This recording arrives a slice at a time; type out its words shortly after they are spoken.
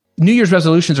New Year's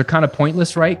resolutions are kind of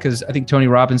pointless, right? Because I think Tony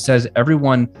Robbins says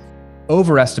everyone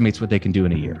overestimates what they can do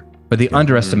in a year, but they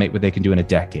underestimate what they can do in a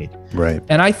decade. Right.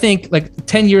 And I think like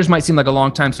 10 years might seem like a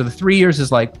long time. So the 3 years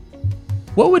is like,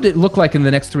 what would it look like in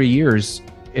the next 3 years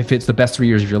if it's the best 3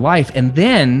 years of your life? And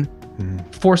then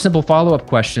 4 simple follow-up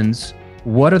questions.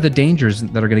 What are the dangers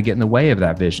that are going to get in the way of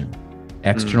that vision?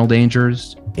 External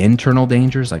dangers, internal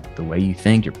dangers, like the way you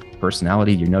think, your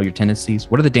personality, your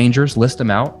tendencies. What are the dangers? List them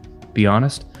out. Be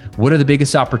honest. What are the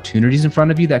biggest opportunities in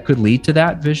front of you that could lead to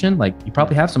that vision? Like you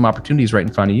probably have some opportunities right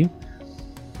in front of you.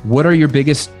 What are your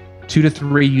biggest 2 to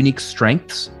 3 unique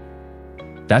strengths?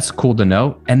 That's cool to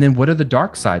know. And then what are the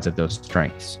dark sides of those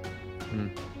strengths?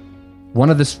 One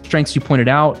of the strengths you pointed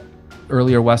out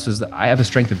earlier, Wes, is that I have a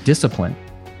strength of discipline.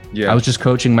 Yeah. I was just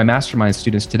coaching my mastermind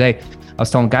students today. I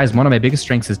was telling guys, one of my biggest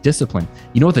strengths is discipline.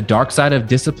 You know what the dark side of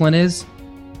discipline is?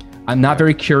 I'm not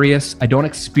very curious. I don't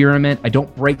experiment. I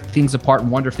don't break things apart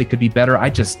and wonder if they could be better. I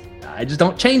just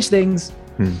don't change things.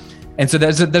 And so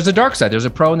there's a dark side. There's a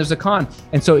pro and there's a con.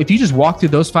 And so if you just walk through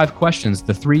those 5 questions,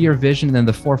 the 3-year vision and then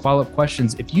the 4 follow-up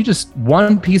questions, if you just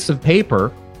one piece of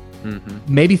paper,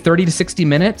 maybe 30 to 60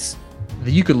 minutes,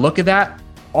 that you could look at that,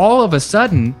 all of a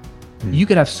sudden, you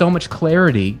could have so much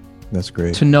clarity. That's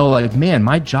great. To know like, man,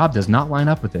 my job does not line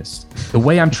up with this. The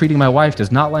way I'm treating my wife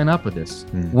does not line up with this.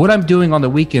 What I'm doing on the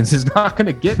weekends is not going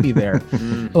to get me there.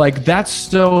 Like that's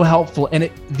so helpful.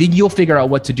 And then you'll figure out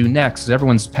what to do next.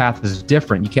 Everyone's path is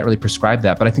different. You can't really prescribe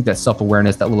that. But I think that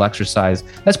self-awareness, that little exercise,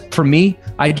 that's for me,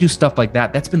 I do stuff like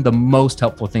that. That's been the most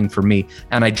helpful thing for me.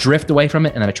 And I drift away from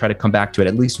it and then I try to come back to it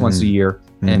at least once a year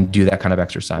and do that kind of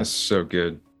exercise. That's so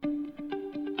good.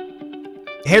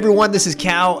 Hey everyone, this is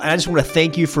Cal, and I just want to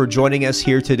thank you for joining us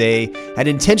here today. At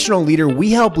Intentional Leader, we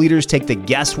help leaders take the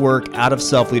guesswork out of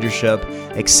self-leadership,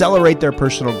 accelerate their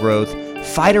personal growth,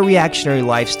 fight a reactionary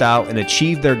lifestyle, and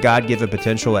achieve their God-given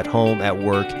potential at home, at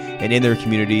work, and in their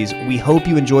communities. We hope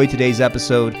you enjoyed today's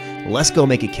episode. Let's go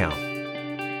make it count.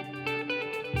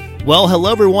 Well,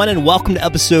 hello everyone, and welcome to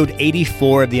episode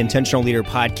 84 of the Intentional Leader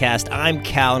Podcast. I'm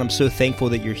Cal, and I'm so thankful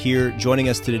that you're here joining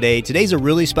us today. Today's a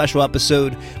really special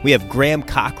episode. We have Graham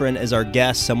Cochran as our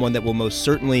guest, someone that will most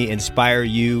certainly inspire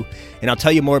you. And I'll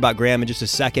tell you more about Graham in just a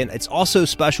second. It's also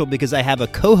special because I have a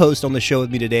co-host on the show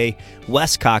with me today,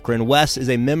 Wes Cochran. Wes is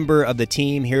a member of the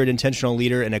team here at Intentional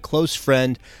Leader and a close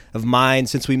friend of mine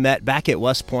since we met back at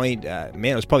West Point.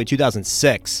 It was probably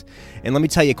 2006. And let me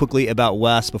tell you quickly about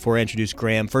Wes before I introduce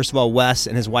Graham. First of all, Wes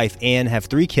and his wife Ann have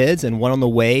 3 kids and 1 on the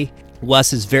way.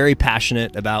 Wes is very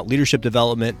passionate about leadership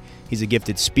development. He's a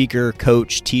gifted speaker,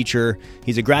 coach, teacher.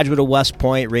 He's a graduate of West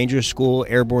Point, Ranger School,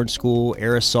 Airborne School,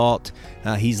 Air Assault.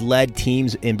 He's led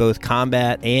teams in both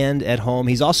combat and at home.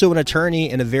 He's also an attorney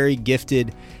and a very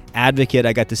gifted advocate.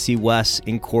 I got to see Wes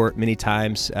in court many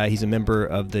times. He's a member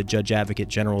of the Judge Advocate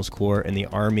General's Corps in the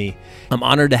Army. I'm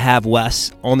honored to have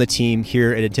Wes on the team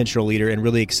here at Intentional Leader and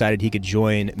really excited he could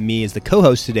join me as the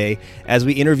co-host today as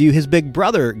we interview his big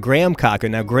brother, Graham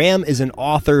Cochran. Now, Graham is an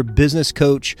author, business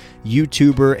coach,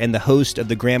 YouTuber, and the host of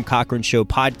the Graham Cochran Show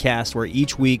podcast, where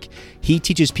each week he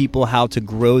teaches people how to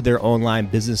grow their online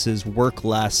businesses, work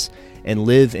less, and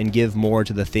live and give more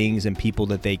to the things and people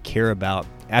that they care about.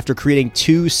 After creating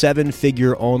 2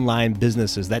 7-figure online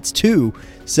businesses, that's 2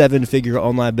 7-figure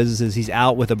online businesses, he's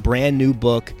out with a brand new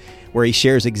book where he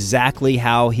shares exactly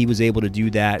how he was able to do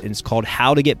that. And it's called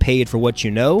How to Get Paid for What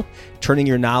You Know, turning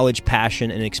your knowledge, passion,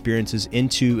 and experiences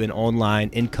into an online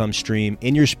income stream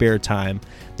in your spare time.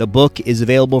 The book is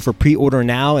available for pre-order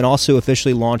now and also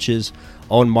officially launches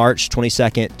on March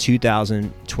 22nd,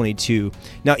 2022.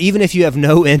 Now, even if you have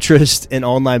no interest in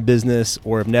online business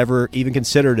or have never even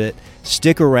considered it,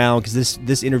 stick around because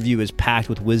this interview is packed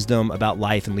with wisdom about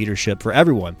life and leadership for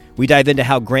everyone. We dive into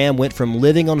how Graham went from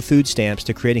living on food stamps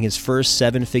to creating his first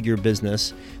 7-figure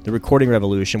business, the recording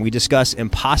revolution. We discuss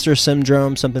imposter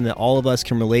syndrome, something that all of us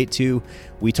can relate to.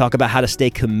 We talk about how to stay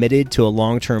committed to a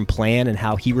long-term plan and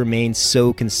how he remains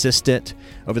so consistent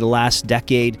over the last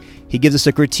decade. He gives us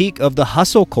a critique of the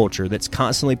hustle culture that's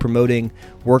constantly promoting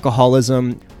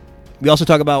workaholism. We also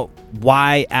talk about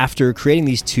why, after creating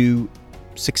these 2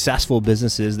 successful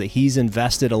businesses, that he's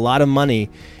invested a lot of money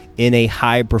in a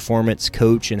high-performance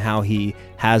coach and how he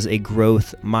has a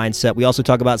growth mindset. We also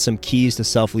talk about some keys to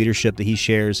self-leadership that he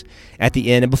shares at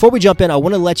the end. And before we jump in, I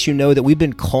want to let you know that we've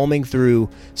been combing through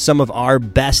some of our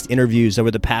best interviews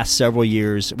over the past several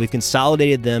years. We've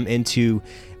consolidated them into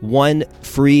one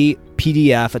free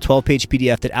PDF, a 12-page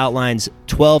PDF that outlines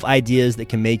 12 ideas that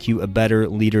can make you a better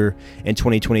leader in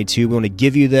 2022. We want to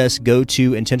give you this. Go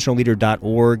to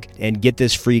intentionalleader.org and get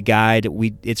this free guide.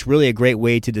 It's really a great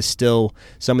way to distill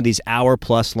some of these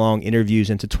hour-plus long interviews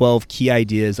into 12 key ideas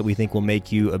ideas that we think will make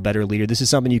you a better leader. This is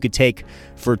something you could take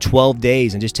for 12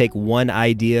 days and just take one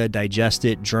idea, digest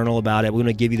it, journal about it. We're going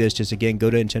to give you this. Just again, go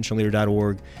to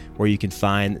intentionalleader.org where you can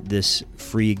find this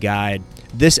free guide.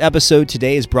 This episode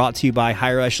today is brought to you by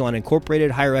Higher Echelon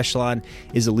Incorporated. Higher Echelon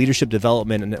is a leadership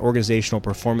development and organizational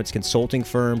performance consulting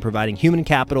firm providing human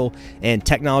capital and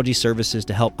technology services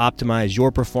to help optimize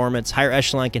your performance. Higher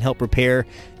Echelon can help prepare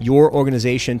your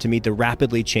organization to meet the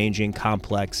rapidly changing,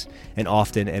 complex, and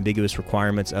often ambiguous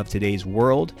requirements of today's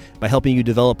world by helping you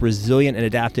develop resilient and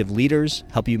adaptive leaders,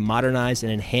 help you modernize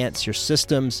and enhance your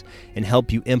systems, and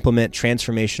help you implement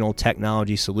transformational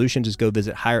technology solutions. Just go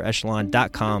visit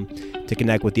higherechelon.com to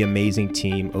connect with the amazing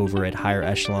team over at Higher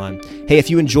Echelon. Hey, if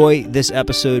you enjoy this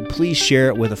episode, please share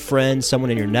it with a friend, someone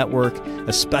in your network.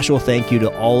 A special thank you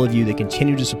to all of you that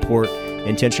continue to support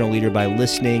Intentional Leader by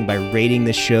listening, by rating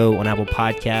this show on Apple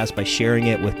Podcasts, by sharing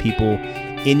it with people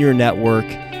in your network.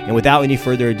 And without any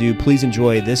further ado, please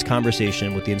enjoy this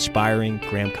conversation with the inspiring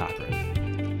Graham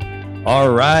Cochran.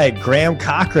 All right, Graham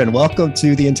Cochran, welcome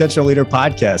to the Intentional Leader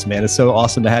podcast, man. It's so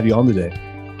awesome to have you on today.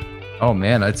 Oh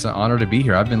man, it's an honor to be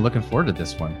here. I've been looking forward to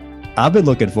this one. I've been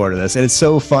looking forward to this. And it's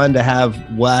so fun to have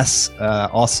Wes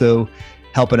also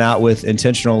helping out with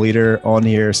Intentional Leader on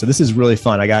here. So this is really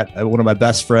fun. I got one of my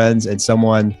best friends and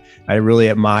someone I really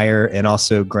admire, and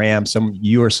also Graham,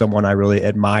 you are someone I really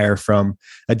admire from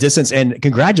a distance. And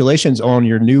congratulations on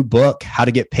your new book, How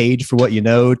to Get Paid for What You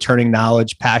Know, Turning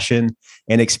Knowledge, Passion,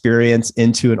 and Experience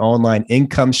into an Online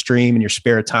Income Stream in Your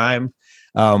Spare Time.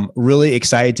 Really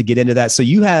excited to get into that. So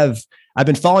I've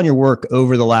been following your work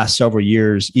over the last several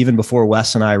years, even before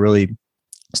Wes and I really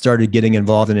started getting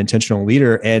involved in Intentional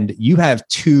Leader. And you have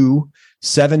 2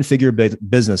 7-figure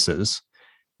businesses.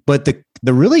 But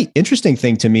the really interesting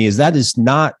thing to me is that is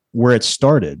not where it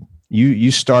started.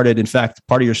 You started, in fact,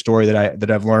 part of your story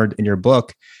that I've learned in your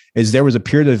book is there was a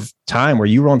period of time where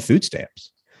you were on food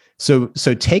stamps. So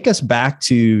take us back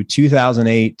to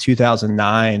 2008,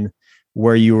 2009,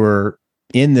 where you were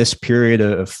in this period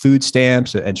of food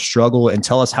stamps and struggle, and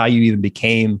tell us how you even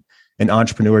became an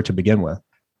entrepreneur to begin with.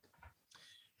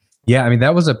 Yeah, I mean,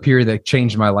 that was a period that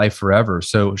changed my life forever.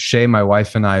 So Shay, my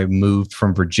wife, and I moved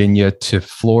from Virginia to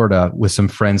Florida with some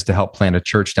friends to help plant a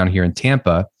church down here in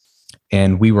Tampa.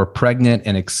 And we were pregnant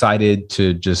and excited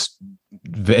to just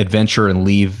adventure and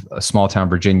leave a small town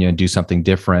Virginia and do something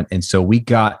different. And so we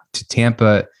got to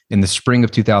Tampa in the spring of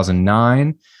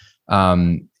 2009.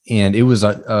 And it was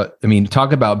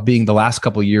talk about being the last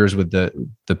couple of years with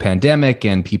the pandemic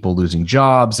and people losing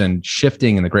jobs and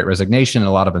shifting and the Great Resignation and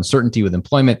a lot of uncertainty with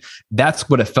employment. That's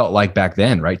what it felt like back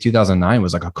then, right? 2009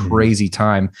 was like a crazy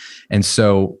time. And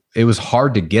so it was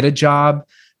hard to get a job.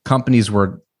 Companies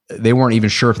weren't even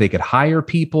sure if they could hire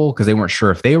people because they weren't sure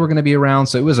if they were going to be around.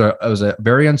 So it was a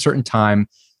very uncertain time.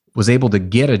 Was able to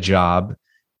get a job,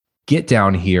 get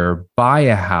down here, buy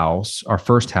a house, our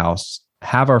first house,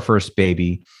 have our first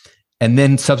baby, and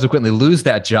then subsequently lose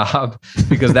that job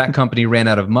because that company ran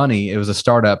out of money. It was a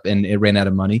startup and it ran out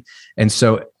of money. And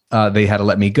so they had to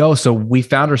let me go. So we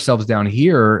found ourselves down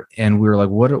here and we were like,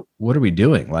 what are we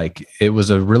doing? Like, it was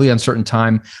a really uncertain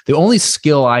time. The only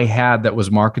skill I had that was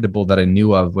marketable that I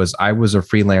knew of was I was a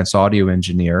freelance audio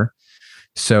engineer.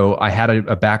 So I had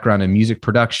a background in music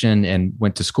production and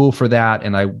went to school for that.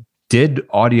 And I did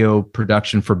audio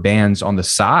production for bands on the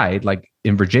side. Like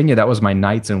in Virginia, that was my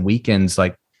nights and weekends,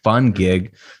 like fun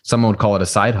gig. Someone would call it a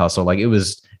side hustle. Like it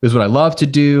was what I loved to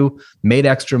do, made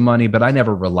extra money, but I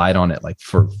never relied on it like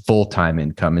for full-time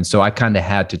income. And so I kind of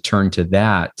had to turn to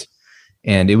that.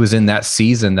 And it was in that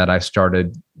season that I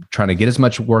started trying to get as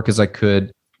much work as I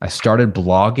could. I started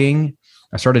blogging.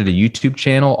 I started a YouTube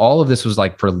channel. All of this was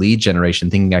like for lead generation,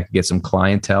 thinking I could get some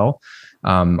clientele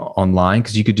online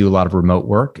because you could do a lot of remote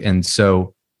work. And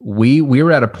so we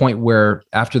were at a point where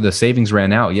after the savings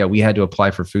ran out, we had to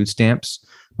apply for food stamps.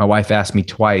 My wife asked me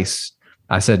twice.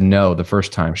 I said no the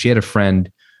first time. She had a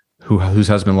friend whose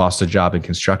husband lost a job in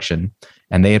construction,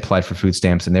 and they applied for food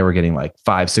stamps, and they were getting like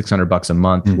 $500-600 a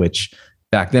month, which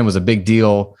back then was a big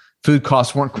deal. Food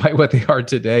costs weren't quite what they are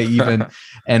today, even,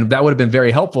 and that would have been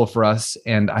very helpful for us.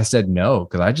 And I said no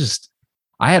because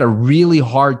I had a really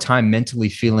hard time mentally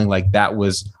feeling like it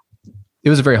was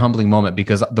a very humbling moment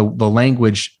because the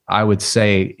language I would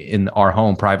say in our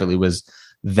home privately was,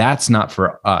 that's not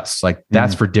for us. Like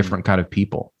that's for different kind of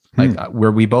people. Like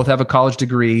where we both have a college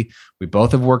degree, we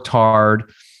both have worked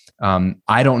hard.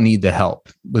 I don't need the help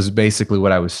was basically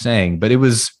what I was saying, but it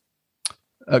was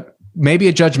maybe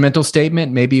a judgmental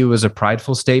statement. Maybe it was a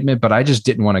prideful statement, but I just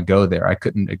didn't want to go there. I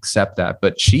couldn't accept that.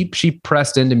 But she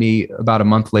pressed into me about a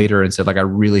month later and said, like, I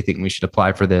really think we should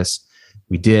apply for this.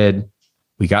 We did.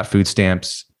 We got food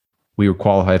stamps. We were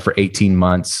qualified for 18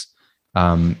 months.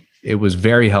 It was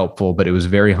very helpful, but it was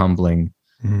very humbling.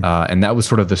 And that was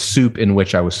sort of the soup in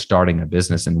which I was starting a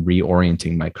business and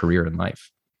reorienting my career in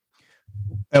life.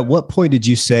 At what point did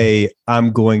you say,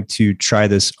 I'm going to try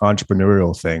this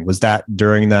entrepreneurial thing? Was that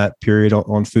during that period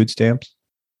on food stamps?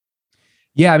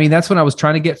 Yeah. I mean, that's when I was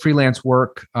trying to get freelance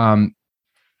work,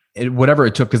 whatever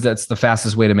it took, because that's the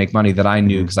fastest way to make money that I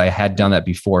knew, because I had done that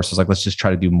before. So I was like, let's just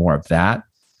try to do more of that.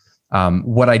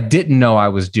 What I didn't know I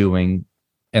was doing,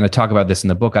 and I talk about this in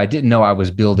the book, I didn't know I was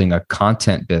building a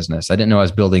content business. I didn't know I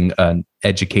was building an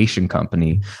education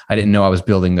company. I didn't know I was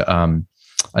building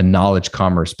a knowledge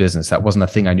commerce business. That wasn't a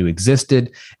thing I knew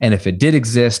existed. And if it did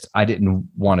exist, I didn't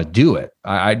want to do it.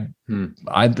 I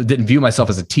didn't view myself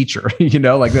as a teacher,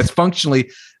 like that's functionally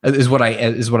is what I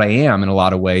am in a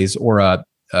lot of ways, or a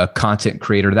content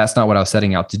creator. That's not what I was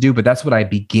setting out to do, but that's what I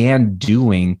began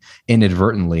doing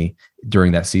inadvertently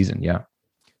during that season. Yeah.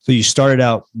 So you started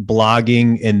out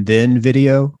blogging and then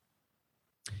video?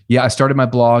 Yeah, I started my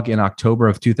blog in October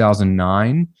of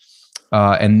 2009.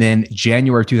 And then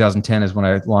January of 2010 is when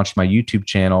I launched my YouTube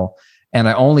channel. And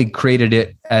I only created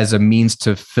it as a means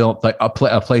to film, like a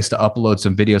place to upload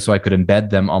some videos so I could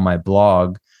embed them on my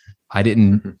blog. I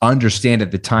didn't understand at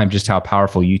the time just how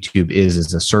powerful YouTube is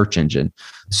as a search engine.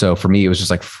 So for me, it was just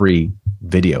like free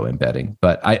video embedding.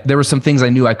 But there were some things I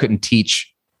knew I couldn't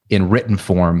teach in written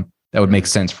form that would make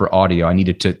sense for audio. I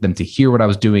needed them to hear what I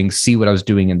was doing, see what I was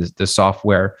doing in the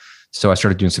software. So I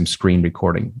started doing some screen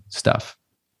recording stuff.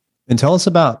 And tell us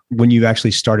about when you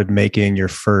actually started making your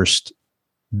first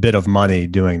bit of money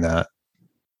doing that.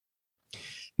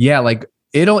 Yeah, like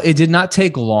it did not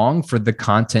take long for the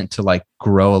content to like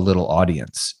grow a little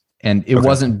audience. And it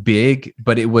wasn't big,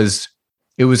 but it was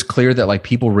clear that like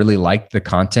people really liked the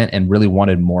content and really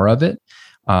wanted more of it.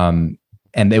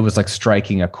 And it was like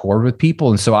striking a chord with people.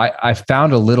 And so I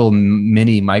found a little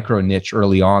mini micro niche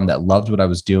early on that loved what I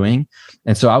was doing.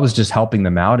 And so I was just helping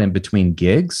them out in between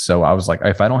gigs. So I was like,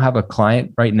 if I don't have a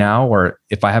client right now, or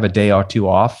if I have a day or two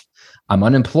off, I'm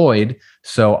unemployed.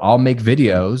 So I'll make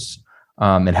videos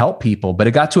and help people. But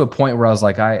it got to a point where I was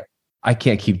like, I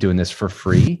can't keep doing this for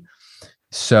free.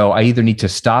 So I either need to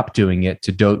stop doing it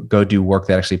to go do work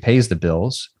that actually pays the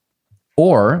bills,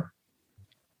 or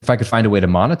if I could find a way to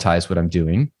monetize what I'm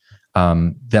doing,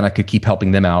 then I could keep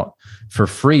helping them out for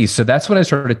free. So that's when I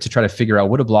started to try to figure out,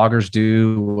 what do bloggers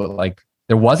do? Like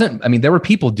there were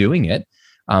people doing it,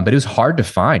 but it was hard to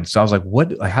find. So I was like,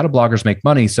 how do bloggers make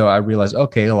money? So I realized,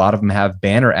 okay, a lot of them have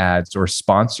banner ads or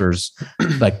sponsors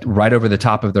like right over the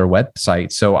top of their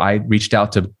website. So I reached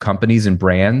out to companies and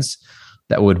brands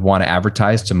that would want to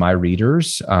advertise to my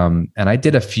readers. And I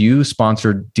did a few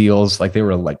sponsored deals, like they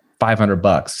were like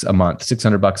 $500 a month,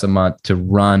 $600 a month to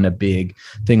run a big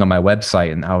thing on my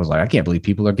website. And I was like, I can't believe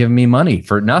people are giving me money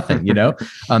for nothing,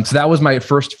 So that was my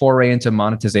first foray into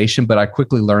monetization, but I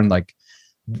quickly learned like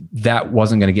that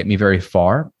wasn't going to get me very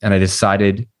far. And I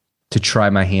decided to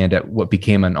try my hand at what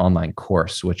became an online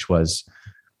course, which was,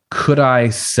 could I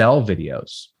sell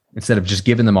videos instead of just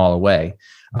giving them all away?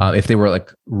 If they were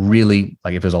like really,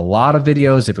 like if it was a lot of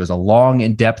videos, if it was a long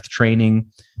in-depth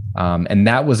training. And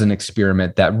that was an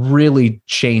experiment that really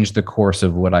changed the course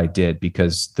of what I did,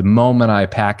 because the moment I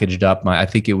packaged up I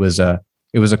think it was a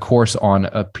course on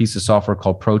a piece of software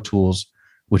called Pro Tools,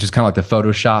 which is kind of like the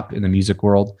Photoshop in the music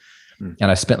world.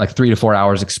 And I spent like 3 to 4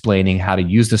 hours explaining how to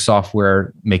use the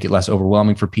software, make it less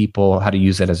overwhelming for people, how to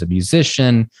use it as a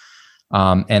musician.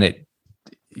 And it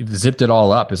zipped it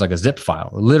all up. It's like a zip file.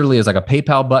 It literally is like a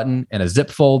PayPal button and a zip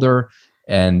folder.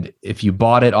 And if you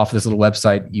bought it off this little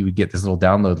website, you would get this little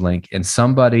download link. And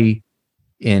somebody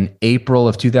in April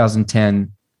of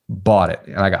 2010 bought it,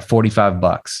 and I got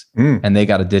 $45 and they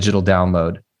got a digital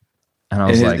download. And I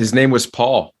was like, his name was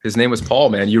Paul. His name was Paul,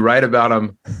 man. You write about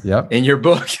him in your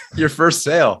book, your first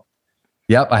sale.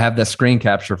 Yep. I have that screen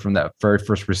capture from that very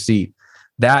first receipt.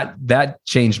 That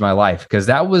changed my life, because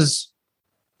it was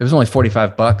only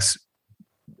 $45,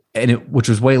 and which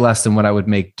was way less than what I would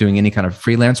make doing any kind of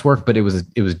freelance work, but it was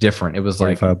different. It was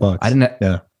like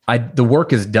 $5. The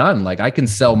work is done. Like I can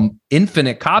sell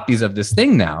infinite copies of this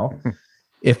thing now.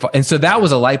 And so that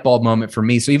was a light bulb moment for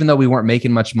me. So even though we weren't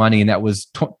making much money, and that was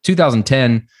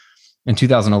 2010 and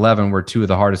 2011 were two of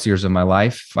the hardest years of my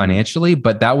life financially,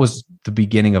 but that was the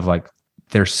beginning of like,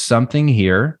 there's something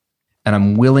here, and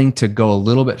I'm willing to go a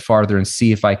little bit farther and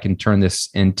see if I can turn this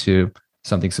into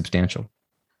something substantial.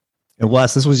 And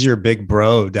Wes, this was your big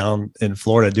bro down in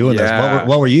Florida doing this.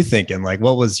 What were you thinking? Like,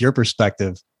 what was your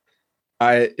perspective?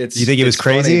 Do you think it was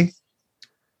crazy?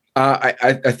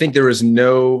 I think there was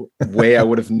no way I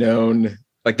would have known.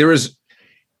 Like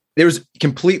there was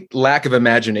complete lack of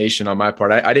imagination on my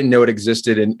part. I didn't know it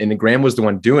existed. And Graham was the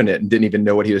one doing it and didn't even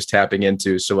know what he was tapping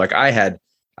into. So like I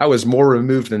was more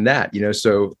removed than that,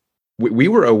 so we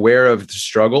were aware of the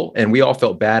struggle and we all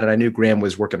felt bad. And I knew Graham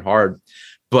was working hard,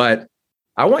 but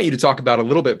I want you to talk about a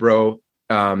little bit, bro.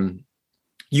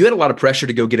 You had a lot of pressure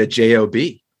to go get a job.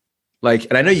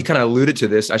 And I know you kind of alluded to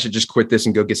this. I should just quit this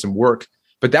and go get some work.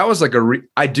 But that was like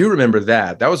I do remember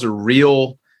that. That was a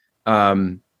real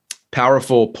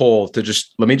powerful pull to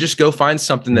let me just go find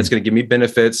something that's going to give me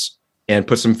benefits and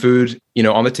put some food,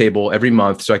 on the table every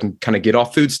month so I can kind of get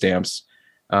off food stamps.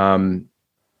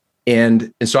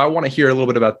 And so I want to hear a little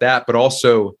bit about that, but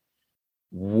also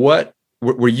was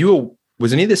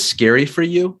any of this scary for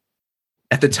you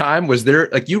at the time? Was there,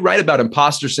 like, you write about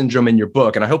imposter syndrome in your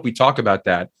book, and I hope we talk about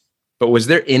that, but was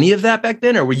there any of that back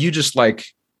then? Or were you just like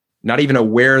not even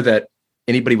aware that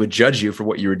anybody would judge you for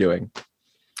what you were doing?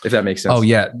 If that makes sense. Oh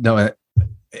yeah. No,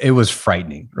 it was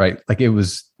frightening, right? Like it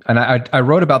was, and I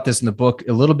wrote about this in the book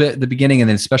a little bit at the beginning, and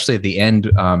then especially at the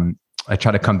end, I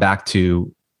try to come back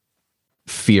to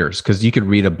fears, because you could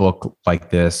read a book like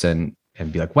this and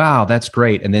be like, wow, that's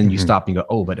great. And then you stop and you go,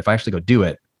 oh, but if I actually go do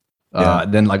it,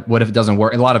 then like, what if it doesn't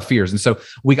work? A lot of fears. And so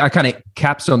I kind of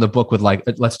capstone the book with like,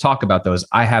 let's talk about those.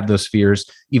 I have those fears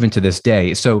even to this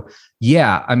day. So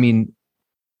yeah, I mean,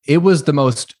 it was the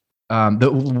most,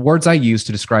 the words I used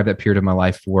to describe that period of my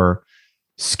life were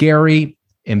scary,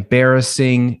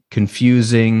 embarrassing,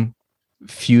 confusing,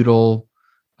 futile.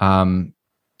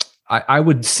 I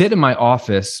would sit in my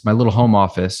office, my little home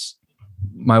office.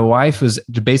 My wife was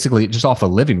basically just off the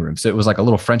living room. So it was like a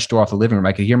little French door off the living room.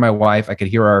 I could hear my wife. I could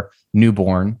hear our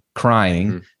newborn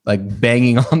crying, like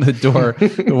banging on the door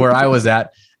where I was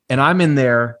at. And I'm in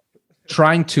there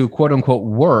trying to quote unquote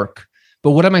work.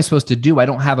 But what am I supposed to do? I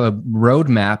don't have a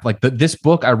roadmap. Like this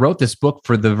book, I wrote this book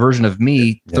for the version of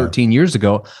me 13 years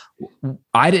ago.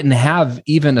 I didn't have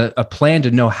even a plan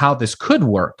to know how this could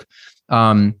work.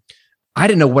 I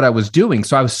didn't know what I was doing.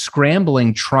 So I was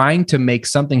scrambling, trying to make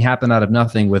something happen out of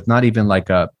nothing with not even like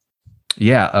a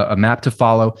map to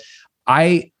follow.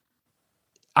 I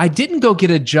didn't go get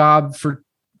a job for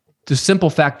the simple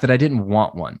fact that I didn't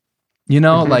want one,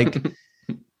 like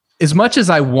as much as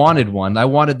I wanted one, I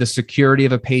wanted the security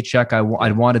of a paycheck. I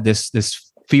wanted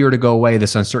this fear to go away,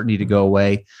 this uncertainty to go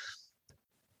away.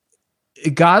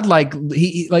 God,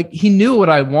 he knew what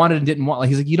I wanted and didn't want. Like,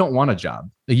 he's like, you don't want a job.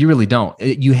 Like, you really don't.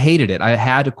 You hated it. I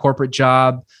had a corporate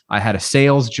job. I had a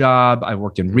sales job. I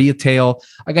worked in retail.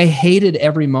 Like, I hated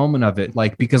every moment of it,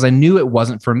 like, because I knew it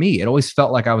wasn't for me. It always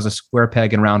felt like I was a square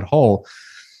peg in a round hole.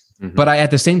 But I, at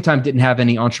the same time, didn't have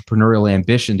any entrepreneurial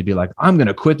ambition to be like, I'm going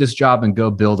to quit this job and go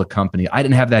build a company. I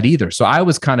didn't have that either. So I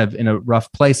was kind of in a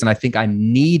rough place. And I think I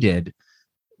needed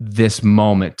this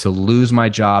moment to lose my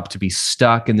job, to be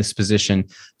stuck in this position,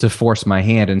 to force my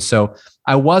hand. And so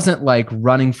I wasn't like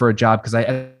running for a job because I,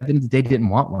 at the end of the day, didn't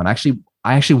want one. I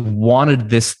actually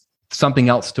wanted something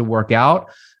else to work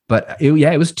out. But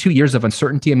it was 2 years of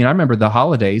uncertainty. I mean, I remember the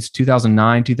holidays,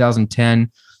 2009,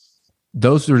 2010.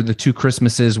 Those were the two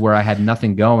Christmases where I had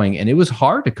nothing going. And it was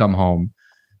hard to come home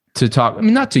to talk. I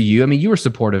mean, not to you. I mean, you were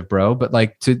supportive, bro, but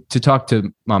like to talk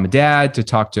to mom and dad, to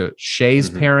talk to Shay's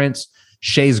parents,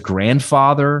 Shay's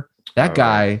grandfather, that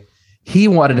guy, he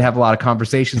wanted to have a lot of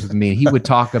conversations with me. He would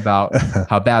talk about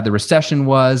how bad the recession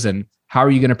was and how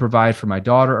are you going to provide for my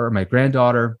daughter or my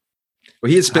granddaughter. Well,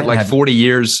 he had spent 40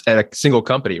 years at a single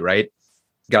company, right?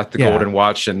 Got the golden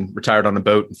watch and retired on a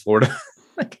boat in Florida.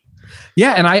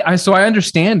 Yeah. And so I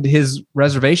understand his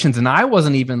reservations, and I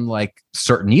wasn't even like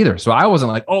certain either. So I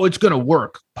wasn't like, oh, it's going to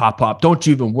work. Pop. Don't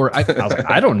you even work. I was like,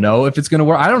 I don't know if it's going to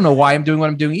work. I don't know why I'm doing what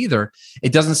I'm doing either.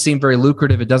 It doesn't seem very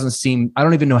lucrative. I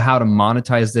don't even know how to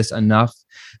monetize this enough.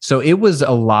 So it was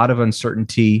a lot of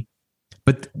uncertainty,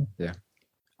 but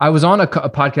I was on a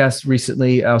podcast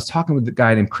recently. I was talking with a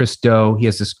guy named Chris Do. He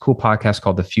has this cool podcast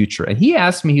called The Future. And he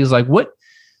asked me, he was like,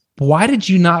 why did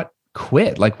you not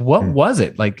quit? Like, what was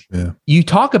it? Like, you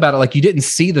talk about it like you didn't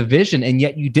see the vision and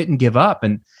yet you didn't give up.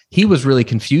 And he was really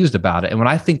confused about it. And when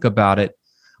I think about it,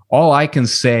 all I can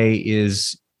say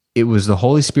is it was the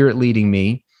Holy Spirit leading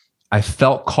me. I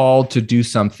felt called to do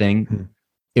something.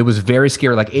 It was very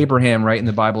scary. Like Abraham, right in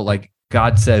the Bible, like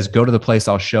God says, go to the place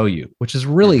I'll show you, which is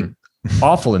really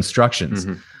awful instructions.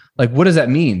 Like, what does that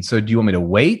mean? So do you want me to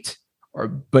wait?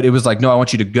 But it was like, no, I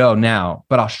want you to go now,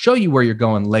 but I'll show you where you're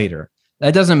going later.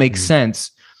 That doesn't make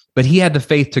sense, but he had the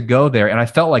faith to go there. And I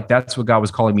felt like that's what God was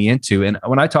calling me into. And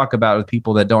when I talk about with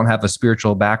people that don't have a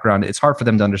spiritual background, it's hard for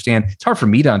them to understand. It's hard for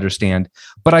me to understand,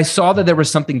 but I saw that there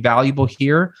was something valuable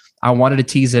here. I wanted to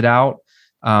tease it out.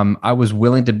 I was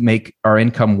willing to make our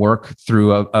income work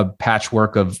through a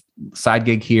patchwork of side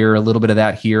gig here, a little bit of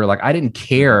that here. Like I didn't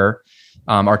care.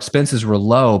 Our expenses were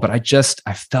low, but I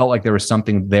felt like there was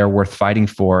something there worth fighting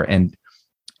for. And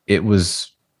it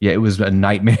was a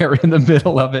nightmare in the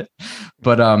middle of it.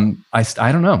 But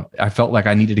I don't know. I felt like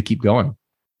I needed to keep going.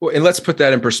 Well, and let's put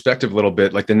that in perspective a little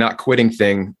bit, like the not quitting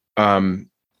thing.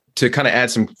 To kind of add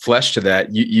some flesh to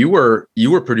that, you were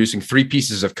producing 3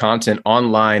 pieces of content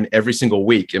online every single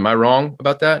week. Am I wrong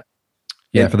about that?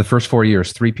 Yeah, for the first 4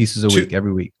 years, 3 pieces a week,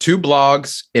 every week. 2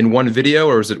 blogs in 1 video,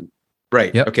 or is it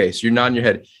right? Yep. Okay, so you're nodding your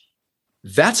head.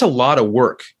 That's a lot of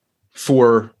work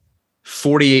for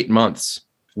 48 months,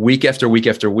 week after week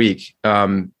after week.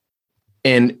 And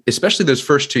especially those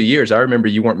first 2 years, I remember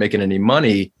you weren't making any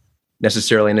money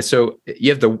necessarily. And so you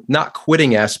have the not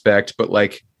quitting aspect, but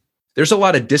like, there's a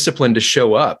lot of discipline to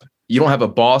show up. You don't have a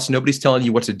boss. Nobody's telling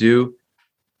you what to do.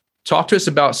 Talk to us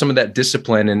about some of that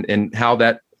discipline and how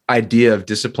that idea of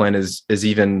discipline is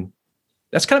even,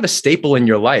 that's kind of a staple in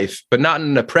your life, but not in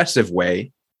an oppressive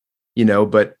way,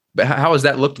 but how has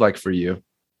that looked like for you?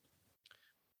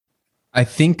 I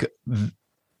think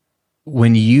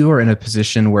when you are in a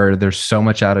position where there's so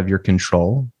much out of your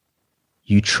control,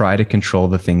 you try to control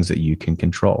the things that you can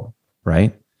control,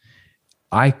 right?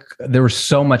 There was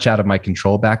so much out of my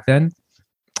control back then.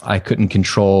 I couldn't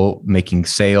control making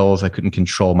sales. I couldn't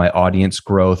control my audience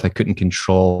growth. I couldn't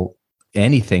control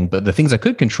anything, but the things I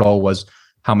could control was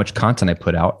how much content I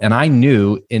put out. And I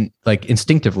knew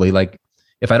instinctively, like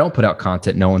if I don't put out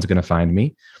content, no one's going to find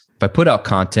me. If I put out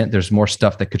content, there's more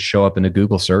stuff that could show up in a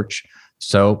Google search.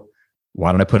 So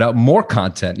why don't I put out more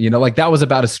content? That was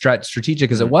about as strategic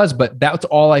as it was, but that's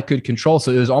all I could control.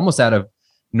 So it was almost out of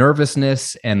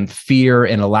nervousness and fear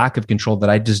and a lack of control that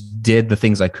I just did the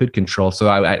things I could control. So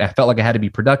I felt like I had to be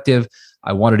productive.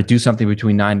 I wanted to do something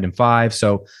between 9 and 5.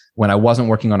 So when I wasn't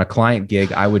working on a client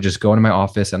gig, I would just go into my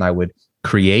office and I would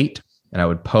create and I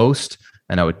would post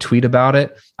and I would tweet about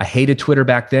it. I hated Twitter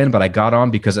back then, but I got on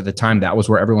because at the time that was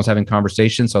where everyone was having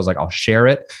conversations. So I was like, I'll share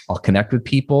it. I'll connect with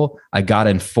people. I got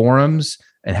in forums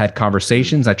and had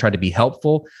conversations. I tried to be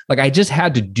helpful. Like I just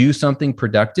had to do something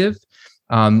productive.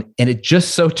 And it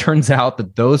just so turns out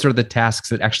that those are the tasks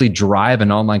that actually drive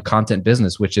an online content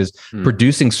business, which is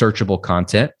producing searchable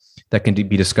content that can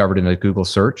be discovered in a Google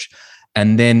search,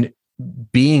 and then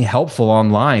being helpful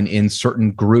online in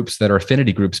certain groups that are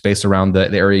affinity groups based around the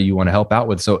area you want to help out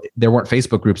with. So there weren't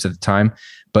Facebook groups at the time,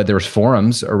 but there was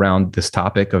forums around this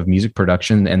topic of music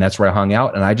production. And that's where I hung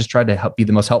out. And I just tried to be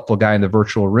the most helpful guy in the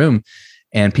virtual room.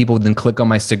 And people would then click on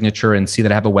my signature and see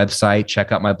that I have a website,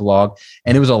 check out my blog.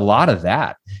 And it was a lot of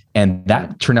that. And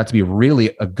that turned out to be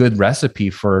really a good recipe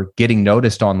for getting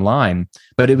noticed online.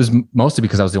 But it was mostly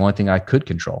because I was the only thing I could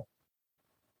control.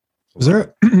 Was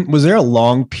there a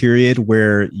long period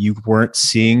where you weren't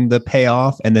seeing the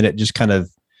payoff and then it just kind of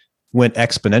went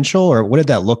exponential, or what did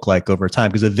that look like over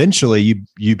time? Because eventually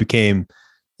you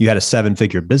had a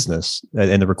 7-figure business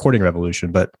in the recording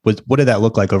revolution, but what did that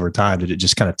look like over time? Did it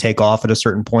just kind of take off at a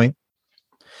certain point?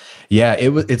 Yeah,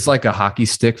 it's like a hockey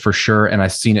stick for sure. And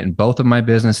I've seen it in both of my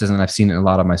businesses, and I've seen it in a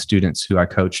lot of my students who I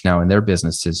coach now in their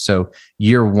businesses. So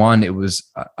year one, I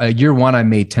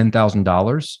made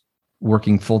 $10,000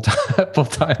 working full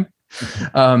time.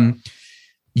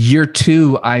 Year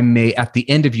two, at the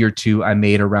end of year two, I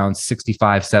made around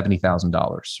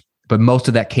 $65,000-$70,000. But most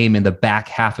of that came in the back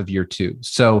half of year two.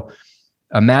 So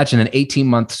imagine an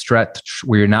 18-month stretch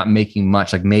where you're not making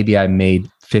much. Like maybe I made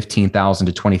 $15,000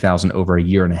 to $20,000 over a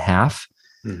year and a half.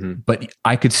 Mm-hmm. But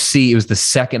I could see it was the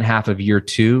second half of year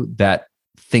two that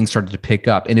things started to pick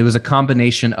up. And it was a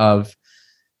combination of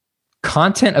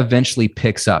content eventually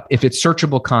picks up if it's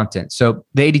searchable content. So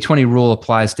the 80-20 rule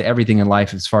applies to everything in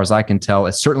life as far as I can tell.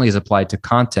 It certainly is applied to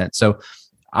content. So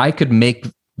I could make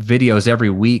videos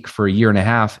every week for a year and a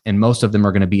half, and most of them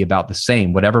are going to be about the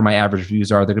same. Whatever my average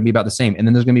views are, they're going to be about the same. And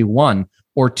then there's going to be one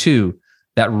or two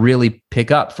that really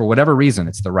pick up for whatever reason.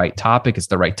 It's the right topic, it's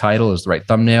the right title, it's the right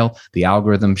thumbnail, the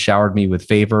algorithm showered me with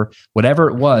favor, whatever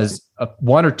it was,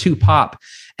 one or two pop.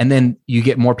 And then you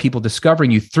get more people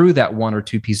discovering you through that one or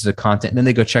two pieces of content. And then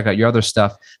they go check out your other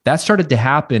stuff. That started to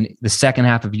happen the second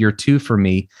half of year two for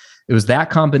me. It was that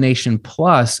combination.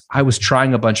 Plus I was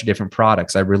trying a bunch of different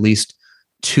products. I released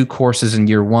 2 courses in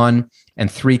year one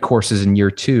and 3 courses in year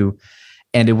two.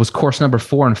 And it was course number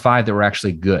 4 and 5 that were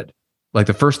actually good. Like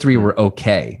the first 3 were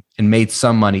okay and made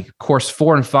some money. Course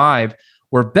 4 and 5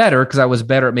 were better because I was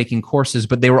better at making courses,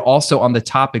 but they were also on the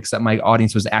topics that my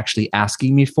audience was actually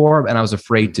asking me for, and I was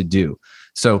afraid to do.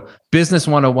 So business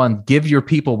 101, give your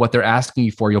people what they're asking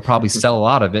you for. You'll probably sell a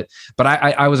lot of it, but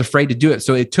I was afraid to do it.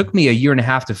 So it took me a year and a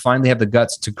half to finally have the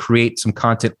guts to create some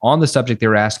content on the subject they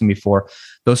were asking me for.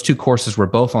 Those 2 courses were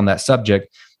both on that subject,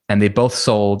 and they both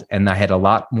sold, and I had a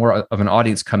lot more of an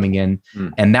audience coming in.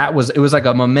 And it was like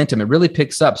a momentum. It really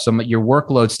picks up. So your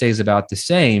workload stays about the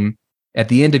same. At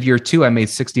the end of year 2, I made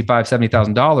 $65,000,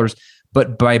 $70,000.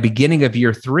 But by beginning of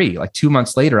year 3, like 2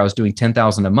 months later, I was doing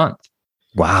 $10,000 a month.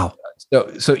 Wow.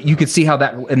 So you could see how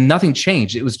that, and nothing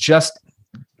changed. It was just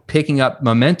picking up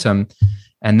momentum.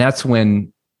 And that's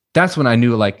when I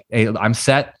knew, like, hey, I'm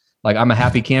set. Like, I'm a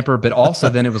happy camper, but also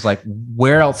then it was like,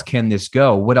 where else can this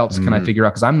go? What else can I figure out?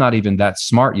 Because I'm not even that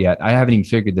smart yet. I haven't even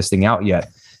figured this thing out yet.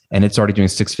 And it's already doing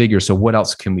 6 figures. So what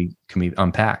else can we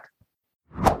unpack?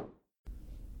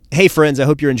 Hey friends, I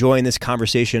hope you're enjoying this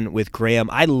conversation with Graham.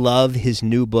 I love his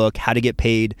new book, How to Get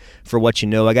Paid for What You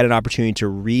Know. I got an opportunity to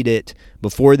read it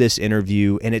before this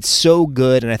interview, and it's so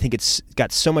good, and I think it's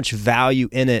got so much value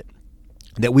in it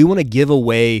that we want to give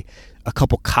away a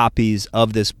couple copies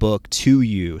of this book to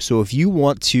you. So if you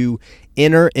want to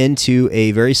enter into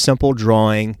a very simple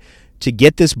drawing to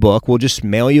get this book, we'll just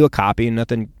mail you a copy,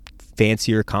 nothing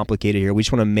fancy or complicated here. We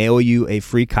just want to mail you a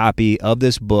free copy of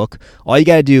this book. All you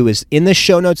got to do is in the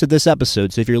show notes of this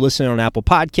episode. So if you're listening on Apple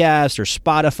Podcasts or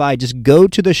Spotify, just go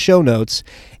to the show notes,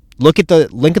 look at the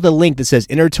link that says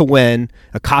enter to win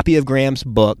a copy of Graham's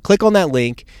book. Click on that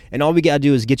link, and all we got to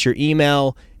do is get your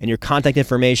email and your contact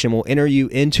information. We'll enter you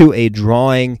into a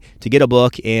drawing to get a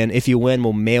book, and if you win,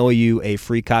 we'll mail you a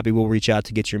free copy. We'll reach out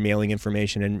to get your mailing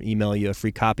information and email you a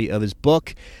free copy of his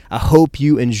book. I hope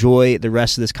you enjoy the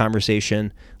rest of this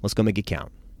conversation. Let's go make it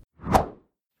count.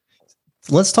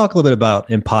 Let's talk a little bit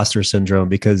about imposter syndrome,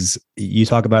 because you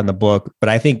talk about it in the book, but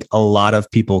I think a lot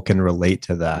of people can relate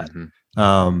to that.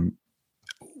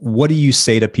 What do you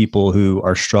say to people who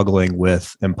are struggling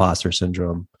with imposter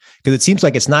syndrome? Because it seems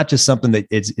like it's not just something that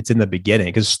it's in the beginning,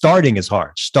 because starting is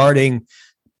hard. Setting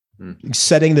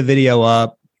the video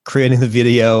up, creating the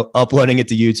video, uploading it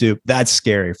to YouTube, that's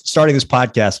scary. Starting this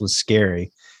podcast was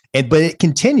scary. But it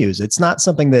continues. It's not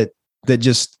something that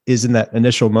just is in that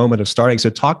initial moment of starting. So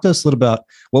talk to us a little about,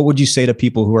 what would you say to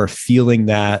people who are feeling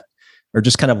that, or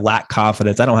just kind of lack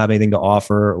confidence? I don't have anything to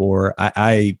offer, or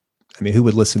I mean, who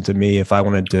would listen to me if I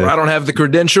wanted to? I don't have the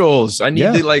credentials. I need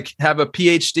to have a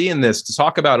PhD in this to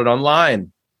talk about it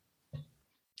online.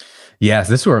 Yes,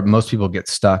 this is where most people get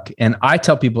stuck. And I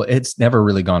tell people it's never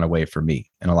really gone away for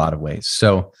me in a lot of ways.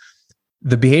 So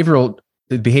the Journal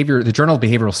of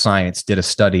Behavioral Science did a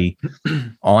study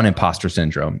on imposter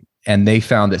syndrome, and they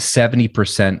found that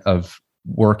 70% of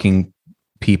working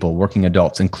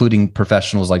adults, including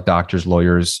professionals like doctors,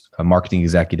 lawyers, marketing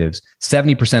executives,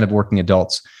 70% of working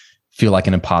adults feel like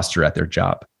an imposter at their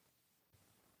job,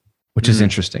 which is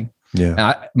interesting.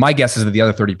 Yeah. My guess is that the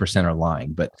other 30% are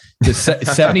lying, but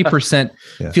 70%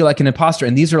 feel like an imposter.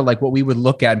 And these are like what we would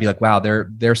look at and be like, wow,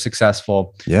 they're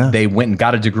successful. Yeah. They went and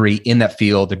got a degree in that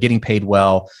field. They're getting paid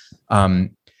well.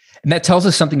 And that tells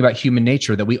us something about human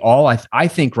nature, that we all, I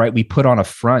think, right, we put on a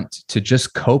front to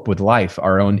just cope with life,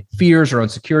 our own fears, our own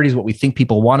insecurities, what we think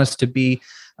people want us to be.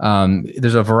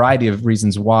 There's a variety of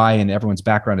reasons why, and everyone's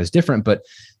background is different, but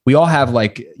we all have,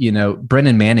 like,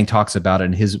 Brennan Manning talks about it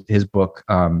in his book.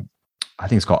 I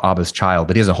think it's called Abba's Child,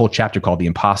 but he has a whole chapter called The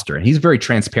Imposter. And he's very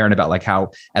transparent about, like,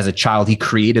 how as a child, he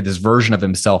created this version of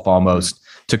himself almost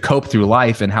to cope through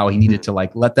life, and how he needed to,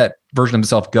 like, let that version of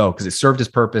himself go because it served his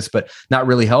purpose, but not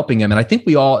really helping him. And I think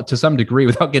we all, to some degree,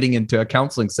 without getting into a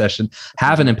counseling session,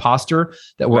 have an imposter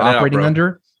that we're operating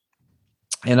under.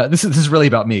 And this is really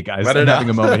about me, guys. I'm having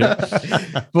a moment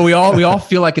here. But we all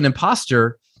feel like an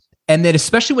imposter. And then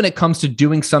especially when it comes to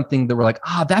doing something that we're like,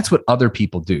 that's what other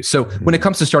people do. So when it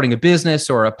comes to starting a business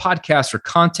or a podcast or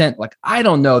content, like, I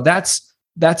don't know, that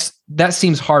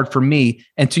seems hard for me.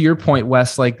 And to your point,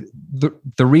 Wes, like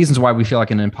the reasons why we feel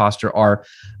like an imposter are,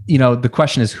 the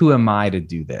question is, who am I to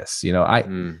do this?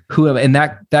 Who am, and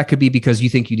that could be because you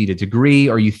think you need a degree,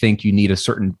 or you think you need a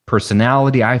certain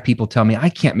personality. I have people tell me, I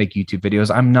can't make YouTube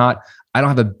videos. I don't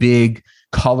have a big,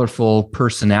 colorful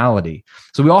personality.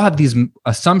 So we all have these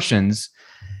assumptions,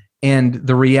 and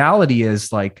the reality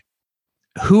is, like,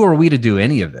 who are we to do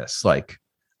any of this? Like,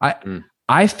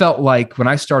 I felt like when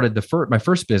I started my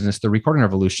first business, the Recording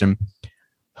Revolution,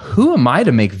 who am I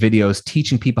to make videos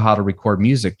teaching people how to record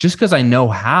music? Just because I know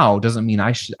how doesn't mean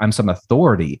I'm some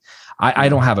authority. I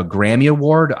don't have a Grammy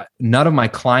Award. None of my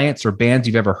clients or bands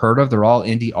you've ever heard of, they're all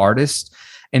indie artists.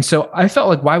 And so I felt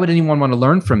like, why would anyone want to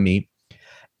learn from me?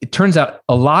 It turns out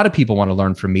a lot of people want to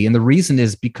learn from me. And the reason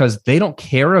is because they don't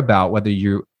care about whether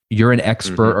you're you're an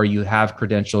expert or you have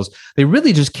credentials. They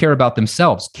really just care about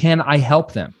themselves. Can I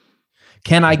help them?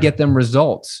 Can I get them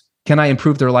results? Can I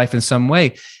improve their life in some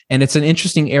way? And it's an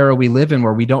interesting era we live in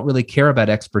where we don't really care about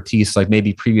expertise like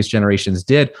maybe previous generations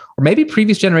did, or maybe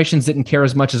previous generations didn't care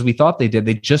as much as we thought they did.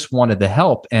 They just wanted the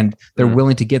help and they're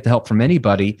willing to get the help from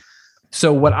anybody.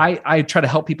 So what I try to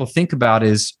help people think about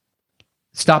is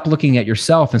stop looking at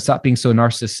yourself and stop being so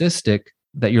narcissistic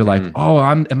that you're like, oh,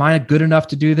 am I good enough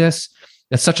to do this?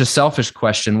 That's such a selfish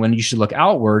question when you should look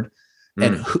outward.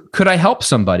 And could I help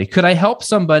somebody? Could I help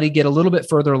somebody get a little bit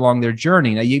further along their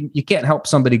journey? Now, you can't help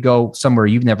somebody go somewhere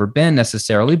you've never been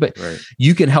necessarily, but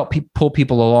you can help pull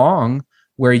people along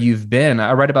where you've been.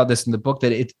 I write about this in the book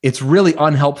that it's really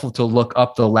unhelpful to look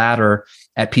up the ladder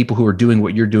at people who are doing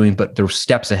what you're doing, but they're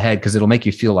steps ahead because it'll make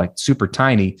you feel like super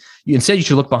tiny. Instead, you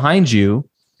should look behind you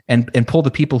and pull the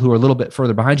people who are a little bit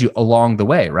further behind you along the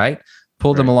way, right?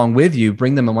 Pull them along with you,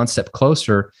 bring them one step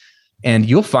closer. And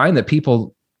you'll find that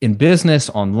people in business,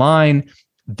 online,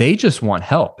 they just want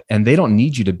help and they don't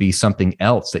need you to be something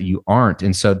else that you aren't.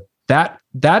 And so that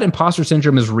imposter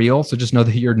syndrome is real. So just know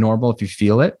that you're normal if you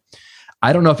feel it.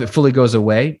 I don't know if it fully goes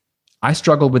away. I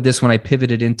struggled with this when I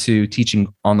pivoted into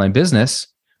teaching online business.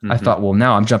 I thought, well,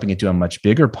 now I'm jumping into a much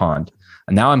bigger pond.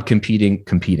 And now I'm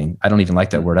competing. I don't even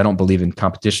like that word. I don't believe in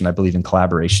competition. I believe in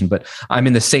collaboration, but I'm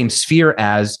in the same sphere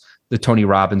as the Tony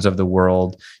Robbins of the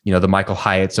world, the Michael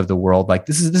Hyatts of the world. Like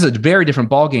this is a very different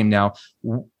ballgame now.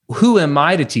 Who am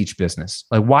I to teach business?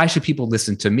 Like, why should people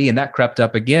listen to me? And that crept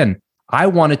up again. I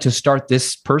wanted to start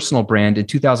this personal brand in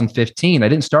 2015. I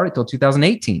didn't start it till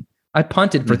 2018. I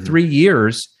punted for 3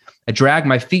 years. I dragged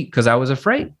my feet because I was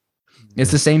afraid.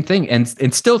 It's the same thing.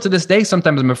 And still to this day,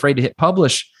 sometimes I'm afraid to hit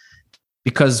publish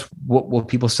because what will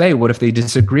people say? What if they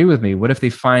disagree with me? What if they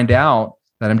find out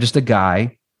that I'm just a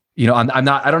guy? I'm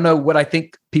not, I don't know what I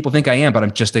think people think I am, but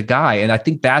I'm just a guy. And I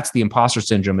think that's the imposter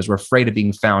syndrome is we're afraid of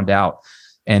being found out.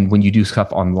 And when you do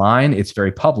stuff online, it's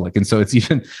very public. And so I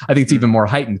think it's even more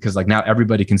heightened because like now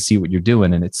everybody can see what you're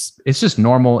doing and it's just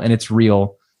normal and it's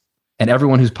real. And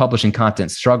everyone who's publishing content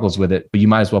struggles with it, but you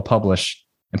might as well publish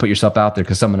and put yourself out there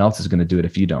because someone else is going to do it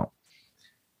if you don't.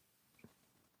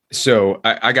 So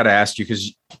I got to ask you,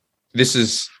 because this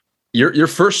is your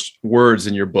first words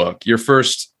in your book,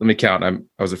 let me count.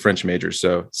 I was a French major,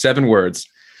 so 7 words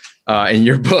in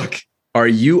your book are,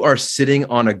 you are sitting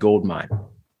on a gold mine.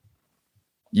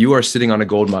 You are sitting on a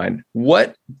gold mine.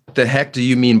 What the heck do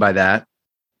you mean by that?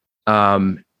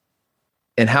 And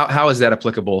how is that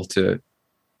applicable to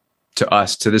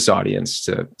us, to this audience,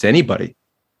 to anybody?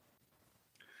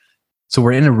 So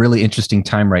we're in a really interesting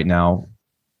time right now.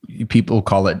 People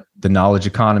call it the knowledge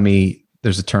economy.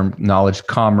 There's a term knowledge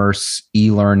commerce,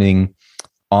 e-learning,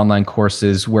 online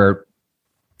courses, where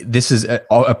this is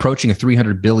approaching a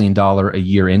 $300 billion a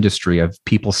year industry of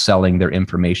people selling their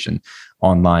information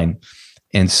online.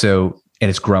 And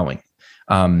it's growing.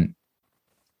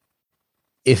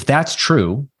 If that's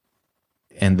true,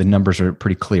 and the numbers are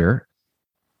pretty clear,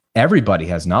 everybody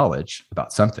has knowledge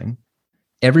about something.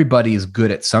 Everybody is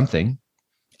good at something.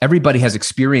 Everybody has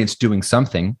experience doing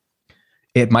something.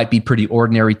 It might be pretty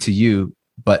ordinary to you,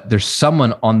 but there's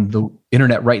someone on the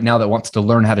internet right now that wants to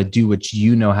learn how to do what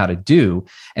you know how to do.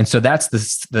 And so that's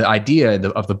the idea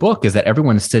of the book, is that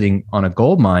everyone is sitting on a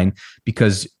gold mine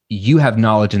because you have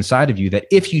knowledge inside of you that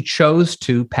if you chose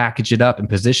to package it up and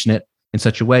position it in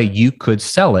such a way, you could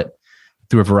sell it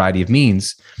through a variety of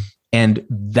means. And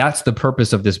that's the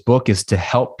purpose of this book, is to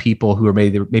help people who are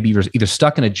maybe either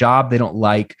stuck in a job they don't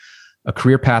like, a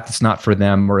career path that's not for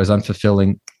them or is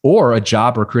unfulfilling, or a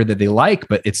job or a career that they like,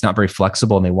 but it's not very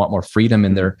flexible and they want more freedom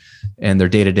in their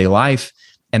day-to-day life.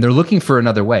 And they're looking for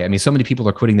another way. I mean, so many people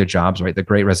are quitting their jobs, right? The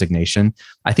Great Resignation.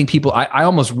 I think people, I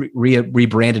almost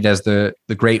rebranded as the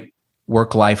Great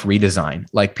Work-Life Redesign.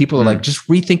 Like people are like just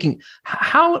rethinking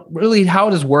how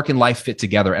does work and life fit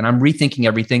together? And I'm rethinking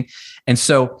everything. And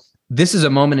so this is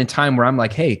a moment in time where I'm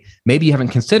like, hey, maybe you haven't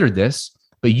considered this,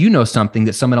 but you know something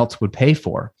that someone else would pay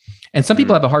for. And some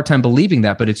people have a hard time believing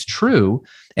that, but it's true.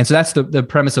 And so that's the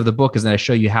premise of the book, is that I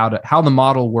show you how the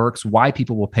model works, why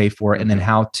people will pay for it, and then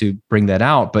how to bring that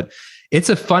out. But it's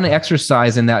a fun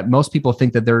exercise in that most people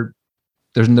think that they're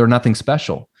nothing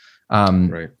special.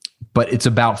 Right. But it's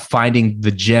about finding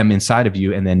the gem inside of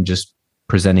you and then just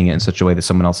presenting it in such a way that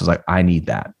someone else is like, I need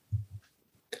that.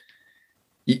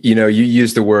 You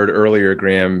used the word earlier,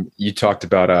 Graham. You talked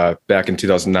about back in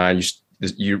 2009,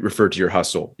 you referred to your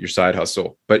hustle, your side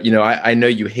hustle. But, I know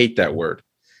you hate that word.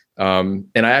 And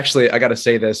I got to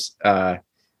say this, the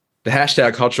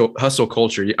hashtag hustle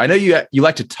culture. I know you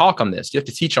like to talk on this. You have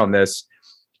to teach on this,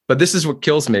 but this is what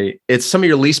kills me. It's some of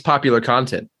your least popular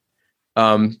content.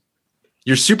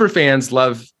 your super fans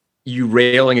love you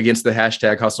railing against the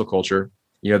hashtag hustle culture,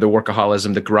 the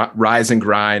workaholism, the rise and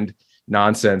grind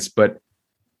nonsense. But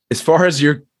as far as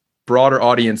your broader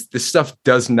audience, this stuff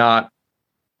does not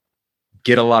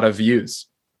get a lot of views.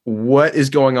 What is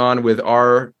going on with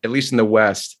at least in the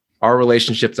West, our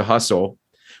relationship to hustle,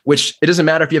 which it doesn't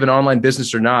matter if you have an online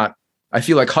business or not. I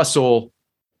feel like hustle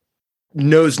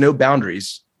knows no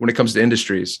boundaries when it comes to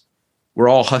industries. We're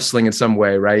all hustling in some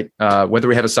way, right? Whether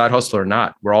we have a side hustle or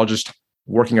not, we're all just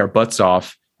working our butts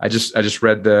off. I just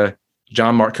read the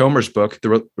John Mark Comer's book,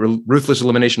 The Ruthless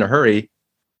Elimination of Hurry.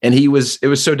 And it was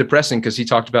so depressing because he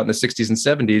talked about in the 60s and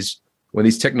 70s when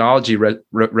these technology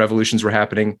revolutions were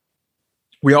happening,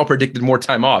 we all predicted more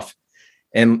time off,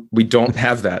 and we don't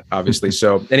have that, obviously.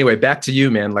 So anyway, back to you,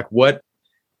 man. Like what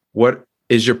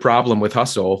is your problem with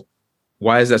hustle?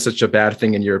 Why is that such a bad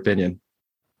thing in your opinion?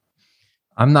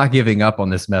 I'm not giving up on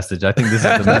this message. I think this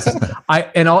is the message.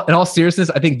 In all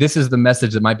seriousness, I think this is the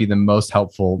message that might be the most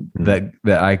helpful that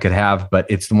I could have, but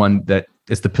it's the one that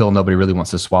it's the pill nobody really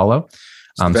wants to swallow.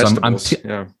 I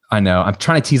know I'm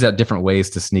trying to tease out different ways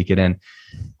to sneak it in.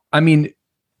 I mean,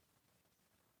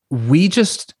 we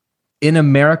just, in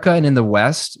America and in the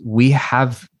West, we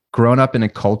have grown up in a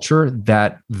culture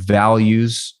that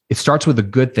values, it starts with a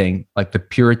good thing, like the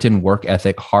Puritan work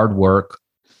ethic, hard work.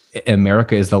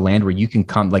 America is the land where you can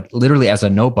come like literally as a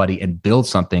nobody and build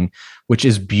something, which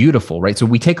is beautiful, right? So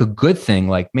we take a good thing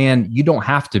like, man, you don't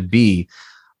have to be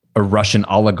a Russian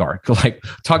oligarch. Like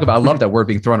talk about, I love that word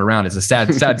being thrown around. It's a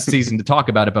sad season to talk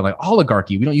about it, but like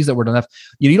oligarchy, we don't use that word enough.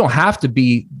 You don't have to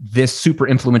be this super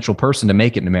influential person to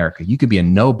make it in America. You could be a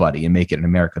nobody and make it in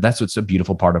America. That's what's a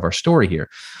beautiful part of our story here.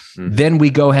 Mm-hmm. Then we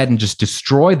go ahead and just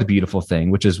destroy the beautiful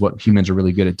thing, which is what humans are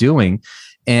really good at doing.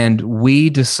 And we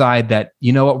decide that,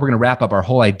 you know what, we're going to wrap up our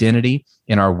whole identity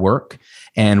in our work.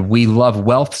 And we love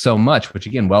wealth so much, which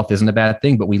again, wealth isn't a bad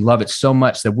thing, but we love it so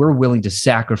much that we're willing to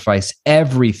sacrifice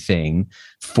everything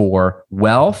for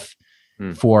wealth,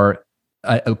 for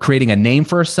creating a name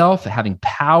for ourselves, having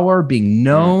power, being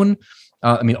known.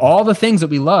 All the things that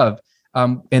we love.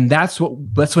 And that's what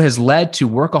has led to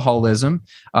workaholism,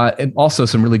 and also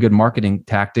some really good marketing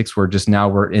tactics where just now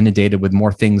we're inundated with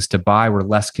more things to buy. We're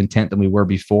less content than we were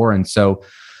before. And so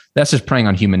that's just preying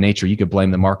on human nature. You could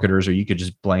blame the marketers or you could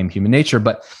just blame human nature,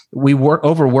 but we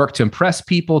overwork to impress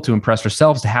people, to impress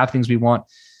ourselves, to have things we want.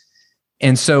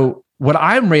 And so what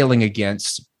I'm railing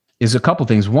against is a couple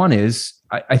things. One is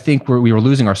I think we were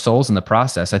losing our souls in the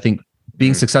process. I think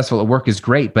being successful at work is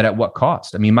great, but at what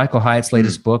cost? I mean, Michael Hyatt's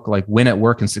latest book, like Win at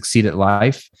Work and Succeed at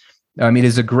Life,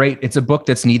 it's a book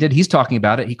that's needed. He's talking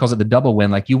about it. He calls it the double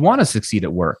win. Like you want to succeed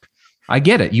at work. I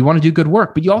get it. You want to do good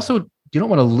work, but you don't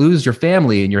want to lose your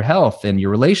family and your health and your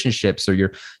relationships or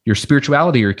your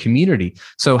spirituality or your community.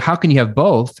 So how can you have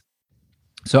both?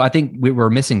 So I think we were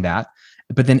missing that.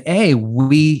 But then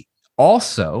we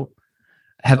also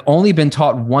have only been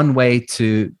taught one way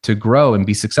to grow and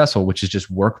be successful, which is just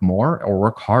work more or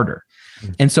work harder.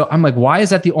 And so I'm like, why is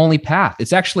that the only path?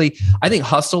 It's actually, I think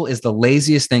hustle is the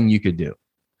laziest thing you could do,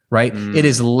 right? It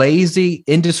is lazy,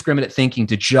 indiscriminate thinking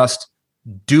to just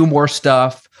do more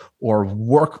stuff or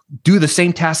do the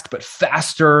same task, but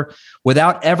faster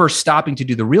without ever stopping to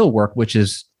do the real work, which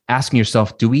is asking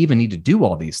yourself, do we even need to do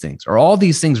all these things? Are all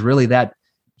these things really that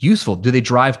useful? Do they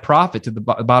drive profit to the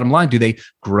bottom line? Do they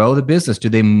grow the business? Do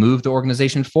they move the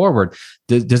organization forward?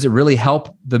 Does it really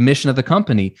help the mission of the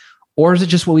company? Or is it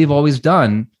just what we've always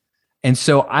done? And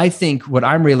so I think what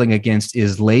I'm railing against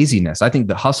is laziness. I think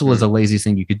the hustle is the laziest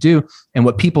thing you could do. And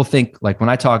what people think, like when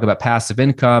I talk about passive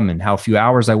income and how few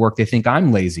hours I work, they think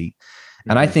I'm lazy.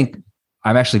 And I think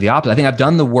I'm actually the opposite. I think I've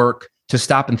done the work to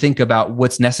stop and think about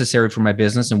what's necessary for my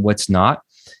business and what's not,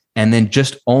 and then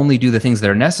just only do the things that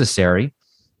are necessary.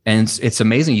 And it's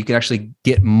amazing. You can actually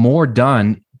get more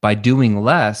done by doing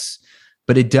less,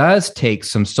 but it does take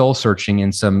some soul searching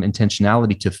and some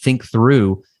intentionality to think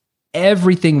through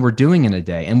everything we're doing in a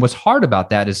day. And what's hard about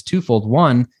that is twofold.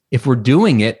 One, if we're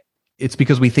doing it, it's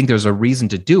because we think there's a reason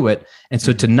to do it. And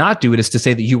so to not do it is to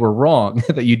say that you were wrong,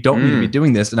 that you don't need to be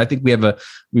doing this. And I think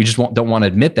we just don't want to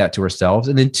admit that to ourselves.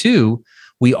 And then two,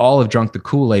 we all have drunk the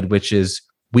Kool-Aid, which is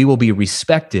we will be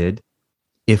respected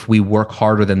if we work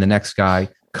harder than the next guy,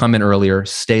 come in earlier,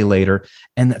 stay later.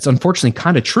 And that's unfortunately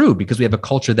kind of true because we have a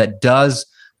culture that does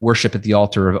worship at the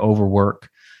altar of overwork.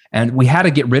 And we had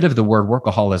to get rid of the word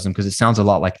workaholism because it sounds a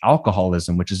lot like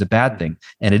alcoholism, which is a bad thing.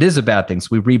 And it is a bad thing. So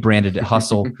we rebranded it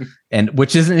hustle, and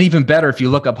which isn't even better. If you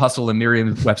look up hustle in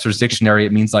Merriam-Webster's dictionary,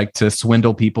 it means like to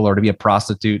swindle people or to be a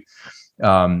prostitute.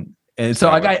 And so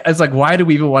I was like, why do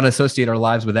we even want to associate our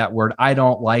lives with that word? I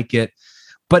don't like it.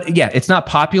 But yeah, it's not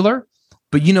popular.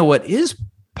 But you know what is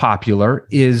popular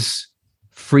is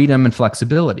freedom and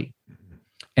flexibility.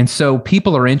 And so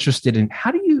people are interested in how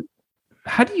do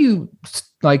you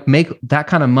like make that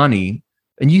kind of money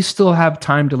and you still have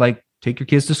time to like take your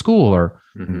kids to school or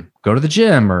go to the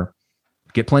gym or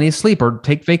get plenty of sleep or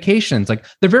take vacations. Like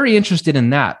they're very interested in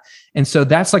that. And so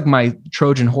that's like my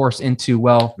Trojan horse into,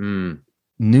 well,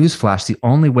 newsflash, the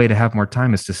only way to have more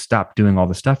time is to stop doing all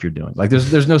the stuff you're doing. Like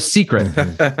there's no secret.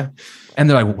 And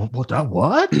they're like,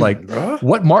 what? Like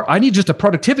what? I need just a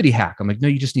productivity hack. I'm like, no,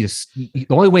 you just need the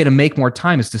only way to make more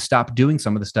time is to stop doing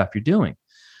some of the stuff you're doing.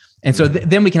 And so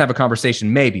then we can have a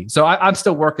conversation, maybe. So I'm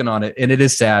still working on it, and it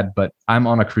is sad, but I'm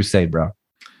on a crusade, bro.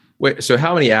 Wait, so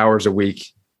how many hours a week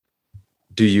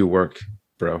do you work,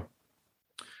 bro?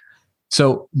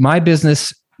 So my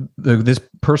business, this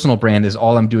personal brand is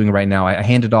all I'm doing right now. I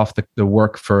handed off the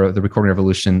work for the Recording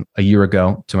Revolution a year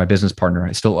ago to my business partner.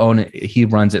 I still own it. He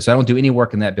runs it. So I don't do any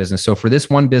work in that business. So for this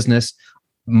one business,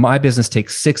 my business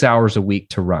takes 6 hours a week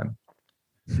to run.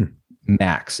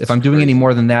 Max. If I'm doing any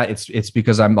more than that, it's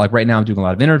because I'm like right now I'm doing a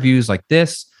lot of interviews like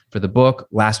this for the book.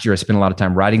 Last year I spent a lot of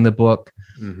time writing the book,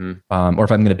 or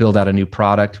if I'm going to build out a new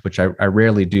product, which I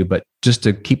rarely do, but just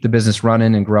to keep the business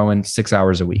running and growing, 6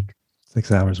 hours a week.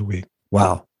 6 hours a week.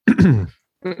 Wow.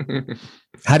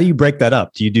 How do you break that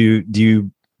up? Do you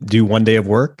do 1 day of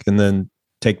work and then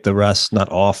take the rest, not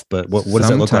off, but what does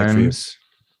that look like for you?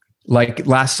 Like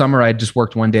last summer, I just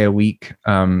worked 1 day a week.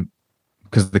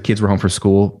 Because the kids were home for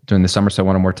school during the summer, so I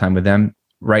wanted more time with them.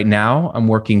 Right now, I'm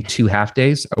working 2 half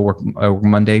days. I work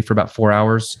Monday for about 4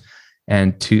 hours,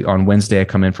 and on Wednesday I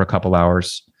come in for a couple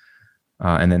hours,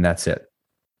 and then that's it.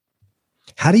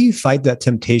 How do you fight that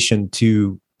temptation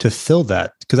to fill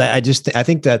that? Because I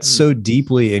think that's so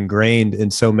deeply ingrained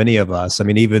in so many of us. I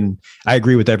mean, even I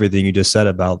agree with everything you just said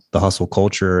about the hustle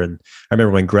culture. And I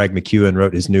remember when Greg McKeown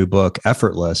wrote his new book,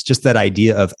 Effortless, just that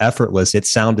idea of effortless, it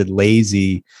sounded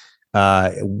lazy.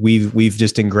 We've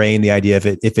just ingrained the idea of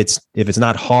it. If it's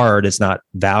not hard, it's not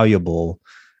valuable.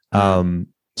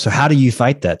 So how do you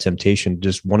fight that temptation?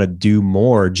 Just want to do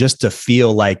more, just to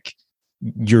feel like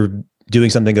you're doing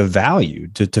something of value,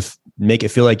 to make it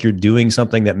feel like you're doing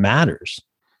something that matters.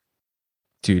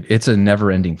 Dude, it's a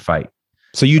never ending fight.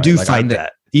 So you do fight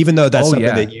that, even though that's something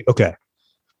that you, okay.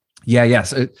 Yeah.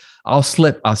 Yes. I'll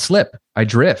slip. I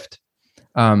drift.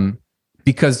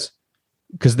 Because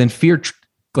then fear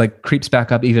like creeps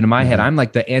back up even in my head. I'm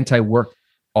like the anti-work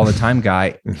all the time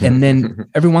guy. And then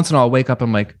every once in a while I'll wake up,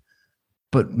 I'm like,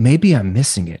 but maybe I'm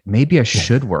missing it. Maybe I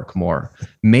should work more.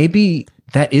 Maybe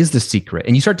that is the secret.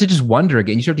 And you start to just wonder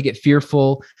again, you start to get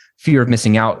fearful. Fear of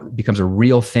missing out becomes a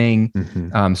real thing.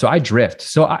 So I drift.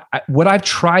 So what I've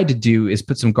tried to do is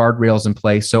put some guardrails in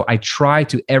place. So I try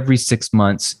to every 6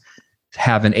 months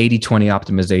have an 80-20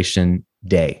 optimization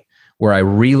day, where I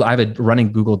have a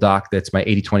running Google Doc that's my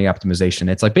 80-20 optimization.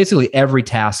 It's like basically every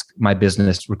task my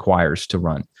business requires to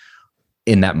run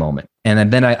in that moment.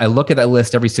 And then I look at that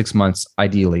list every 6 months,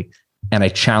 ideally, and I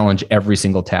challenge every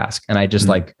single task. And I just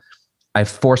I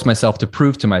force myself to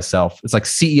prove to myself. It's like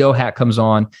CEO hat comes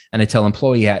on and I tell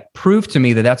employee hat, prove to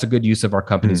me that that's a good use of our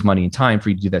company's money and time for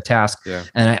you to do that task. Yeah.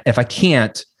 And if I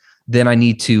can't, then I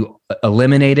need to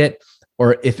eliminate it.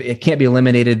 Or if it can't be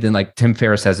eliminated, then like Tim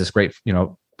Ferriss has this great,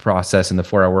 process in the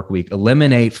 4-hour work week: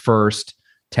 eliminate first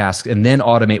task and then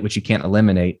automate what you can't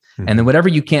eliminate. And then whatever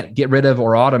you can't get rid of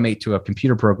or automate to a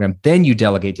computer program, then you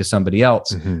delegate to somebody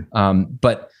else.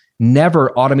 But never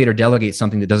automate or delegate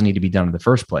something that doesn't need to be done in the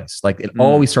first place. Like it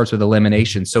always starts with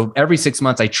elimination. So every 6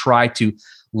 months I try to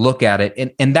look at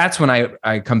it. And that's when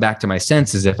I come back to my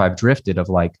senses if I've drifted of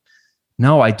like,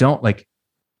 no, I don't like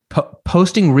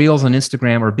posting reels on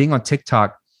Instagram or being on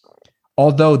TikTok.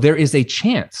 Although there is a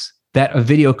chance that a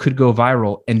video could go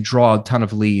viral and draw a ton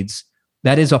of leads,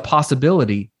 that is a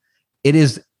possibility. It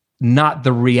is not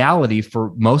the reality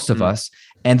for most of us.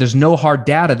 And there's no hard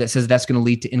data that says that's going to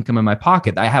lead to income in my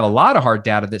pocket. I have a lot of hard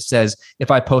data that says if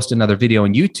I post another video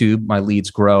on YouTube, my leads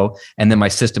grow, and then my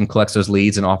system collects those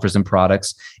leads and offers them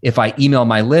products. If I email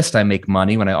my list, I make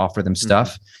money when I offer them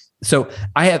stuff. So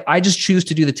I just choose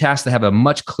to do the tasks that have a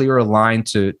much clearer line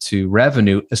to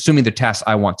revenue, assuming the tasks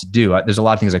I want to do. There's a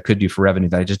lot of things I could do for revenue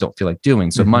that I just don't feel like doing.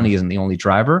 So money isn't the only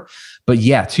driver. But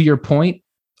yeah, to your point,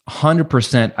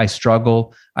 100% I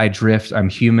struggle, I drift, I'm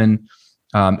human.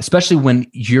 Especially when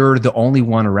you're the only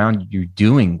one around you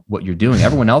doing what you're doing.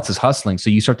 Everyone else is hustling. So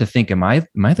you start to think, am I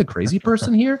the crazy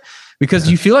person here?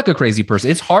 Because you feel like a crazy person.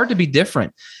 It's hard to be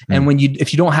different. And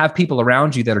if you don't have people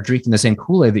around you that are drinking the same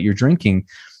Kool-Aid that you're drinking,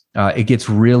 it gets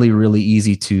really, really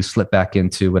easy to slip back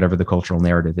into whatever the cultural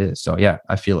narrative is. So yeah,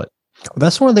 I feel it.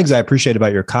 That's one of the things I appreciate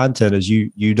about your content is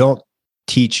you don't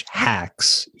teach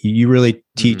hacks. You really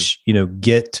teach,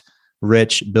 get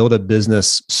rich, build a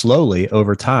business slowly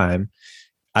over time.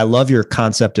 I love your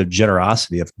concept of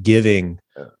generosity, of giving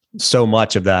so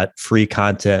much of that free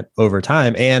content over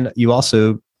time. And you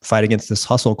also fight against this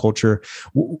hustle culture.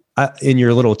 In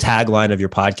your little tagline of your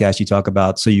podcast, you talk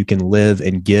about so you can live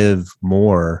and give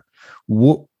more.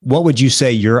 What would you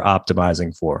say you're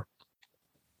optimizing for?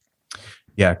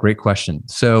 Yeah, great question.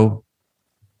 So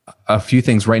a few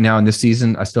things right now in this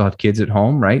season, I still have kids at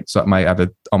home, right? So I have a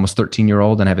almost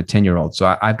 13-year-old and I have a 10-year-old.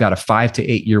 So I've got a 5 to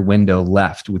 8 year window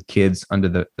left with kids under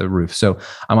the roof. So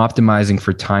I'm optimizing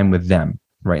for time with them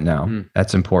right now.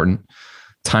 That's important.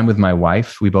 Time with my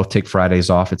wife. We both take Fridays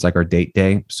off. It's like our date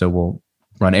day. So we'll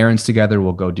run errands together.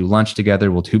 We'll go do lunch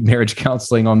together. We'll do marriage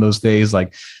counseling on those days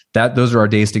like that. Those are our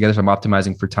days together. So I'm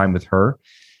optimizing for time with her.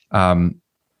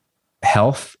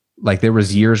 Health. Like there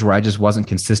was years where I just wasn't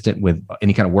consistent with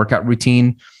any kind of workout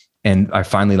routine. And I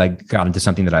finally got into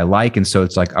something that I like. And so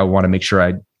it's like, I want to make sure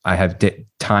I have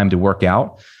time to work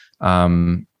out.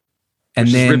 And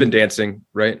then ribbon dancing,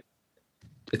 right?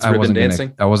 It's ribbon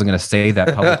dancing. I wasn't going to say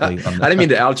that publicly. I didn't mean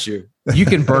to out you. You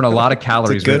can burn a lot of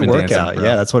calories. It's a good workout.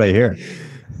 Yeah, that's what I hear.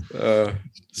 Sorry,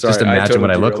 just imagine what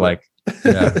I look like.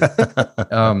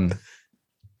 Yeah.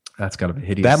 That's got to be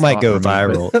hideous. That might go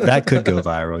viral. That could go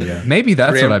viral. Yeah. Maybe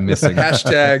that's what I'm missing.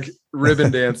 Hashtag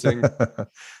ribbon dancing.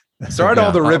 Sorry to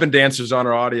all the ribbon dancers on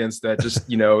our audience that just,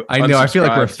 I know. I feel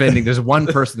like we're offending. There's one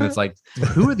person that's like,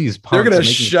 who are these punks? They're going to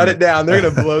shut it down. They're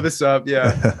going to blow this up.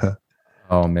 Yeah.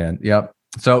 Oh man. Yep.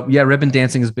 So yeah, ribbon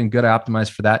dancing has been good. I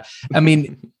optimized for that. I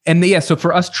mean, so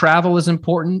for us, travel is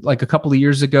important. Like a couple of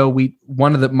years ago,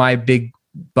 one of my big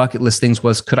bucket list things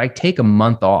was, could I take a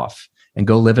month off and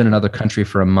go live in another country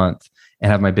for a month and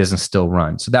have my business still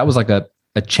run? So that was like a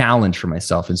challenge for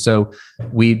myself. And so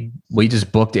we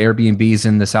just booked Airbnbs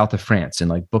in the south of France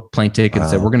and booked plane tickets and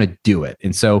said, we're going to do it.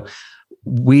 And so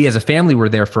we as a family were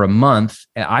there for a month.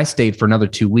 And I stayed for another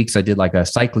 2 weeks. I did a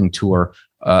cycling tour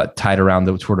tied around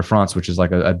the Tour de France, which is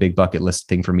a big bucket list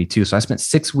thing for me too. So I spent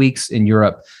 6 weeks in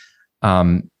Europe.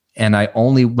 And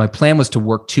my plan was to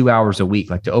work 2 hours a week,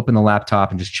 to open the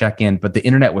laptop and just check in. But the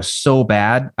internet was so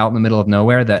bad out in the middle of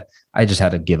nowhere that I just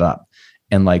had to give up.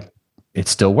 And it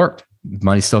still worked.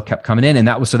 Money still kept coming in. And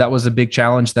that was a big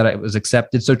challenge that I was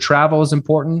accepted. So travel is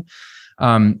important.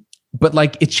 But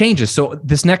it changes. So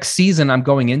this next season I'm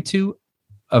going into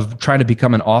of trying to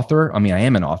become an author. I mean, I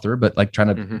am an author, but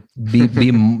trying to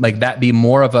be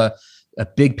more of a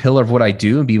big pillar of what I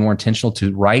do and be more intentional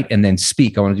to write and then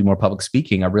speak. I want to do more public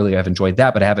speaking. I really have enjoyed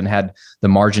that, but I haven't had the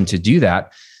margin to do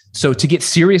that. So to get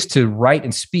serious to write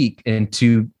and speak and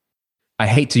I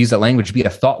hate to use that language, be a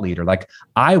thought leader.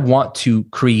 I want to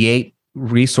create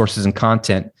resources and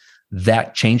content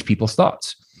that change people's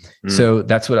thoughts. So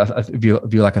that's what I view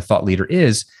like a thought leader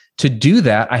is. To do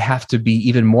that, I have to be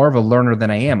even more of a learner than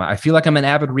I am. I feel like I'm an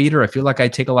avid reader. I feel like I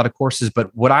take a lot of courses,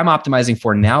 but what I'm optimizing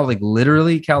for now,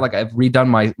 literally, Cal, I've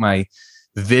redone my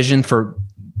vision for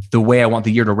the way I want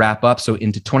the year to wrap up. So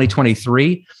into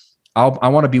 2023, I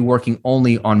want to be working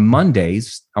only on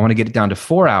Mondays. I want to get it down to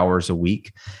 4 hours a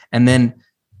week. And then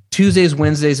Tuesdays,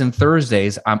 Wednesdays, and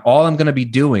Thursdays, all I'm going to be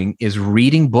doing is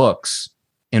reading books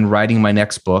and writing my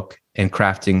next book and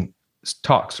crafting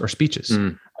talks or speeches.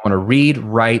 I want to read,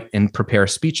 write, and prepare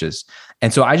speeches.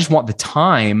 And so I just want the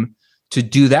time to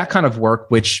do that kind of work,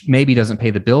 which maybe doesn't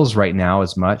pay the bills right now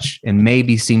as much and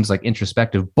maybe seems like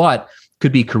introspective, but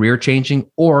could be career changing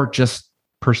or just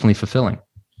personally fulfilling.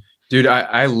 Dude,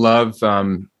 I love,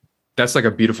 that's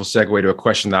a beautiful segue to a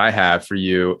question that I have for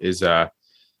you is,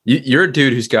 you're a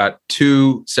dude who's got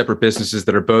 2 separate businesses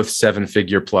that are both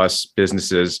 7-figure plus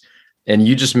businesses. And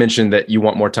you just mentioned that you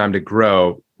want more time to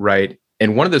grow, right?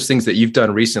 And one of those things that you've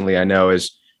done recently, I know, is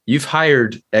you've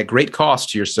hired at great cost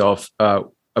to yourself a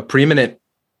preeminent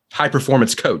high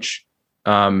performance coach.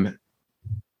 But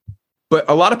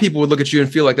a lot of people would look at you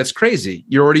and feel like that's crazy.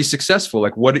 You're already successful.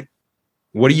 What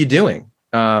are you doing?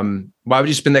 Why would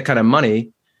you spend that kind of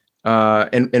money?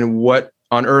 And what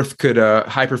on earth could a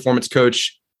high performance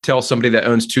coach tell somebody that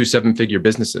owns 2 7-figure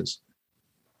businesses?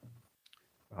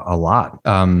 A lot.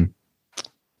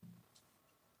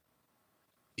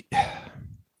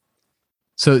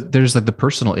 So there's the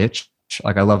personal itch.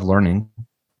 I love learning.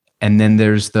 And then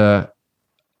there's the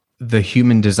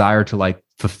human desire to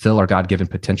fulfill our God-given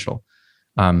potential.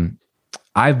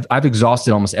 I've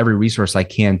exhausted almost every resource I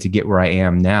can to get where I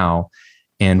am now.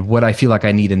 And what I feel like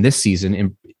I need in this season,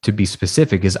 and to be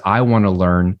specific, is I want to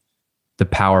learn the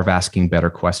power of asking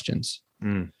better questions.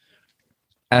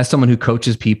 As someone who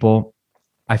coaches people,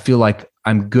 I feel like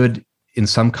I'm good in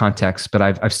some contexts, but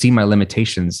I've seen my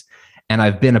limitations, and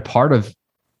I've been a part of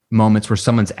moments where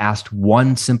someone's asked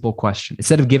one simple question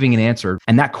instead of giving an answer.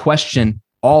 And that question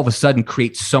all of a sudden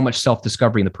creates so much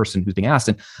self-discovery in the person who's being asked.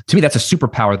 And to me, that's a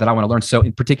superpower that I want to learn. So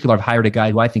in particular, I've hired a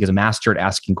guy who I think is a master at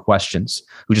asking questions,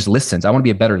 who just listens. I want to be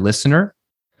a better listener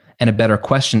and a better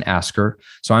question asker.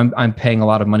 So I'm paying a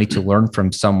lot of money to learn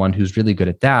from someone who's really good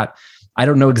at that. I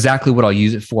don't know exactly what I'll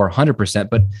use it for 100%,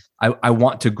 but I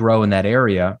want to grow in that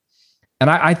area. And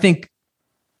I think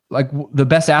like the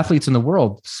best athletes in the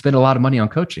world spend a lot of money on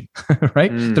coaching,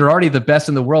 right? They're already the best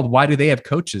in the world. Why do they have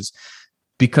coaches?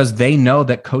 Because they know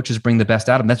that coaches bring the best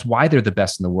out of them. That's why they're the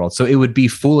best in the world. So it would be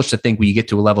foolish to think when you get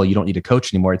to a level, you don't need a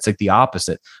coach anymore. It's like the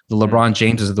opposite. The LeBron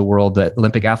Jameses of the world, the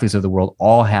Olympic athletes of the world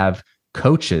all have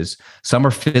coaches. Some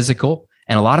are physical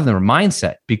and a lot of them are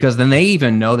mindset, because then they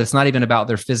even know that's not even about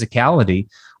their physicality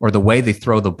or the way they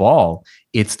throw the ball.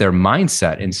 It's their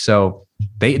mindset. And so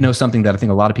they know something that I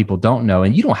think a lot of people don't know.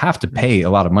 And you don't have to pay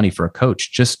a lot of money for a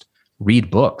coach. Just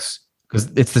read books,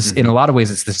 because it's this, in a lot of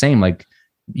ways, it's the same. Like,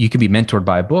 you can be mentored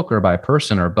by a book or by a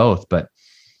person or both, but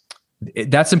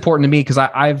that's important to me because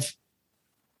I've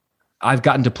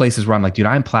gotten to places where I'm like, dude,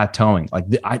 I'm plateauing. Like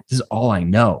this is all I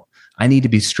know. I need to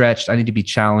be stretched. I need to be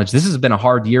challenged. This has been a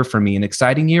hard year for me, an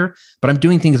exciting year, but I'm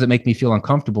doing things that make me feel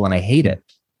uncomfortable and I hate it,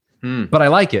 but I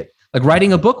like it. Like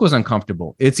writing a book was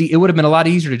uncomfortable. It would have been a lot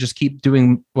easier to just keep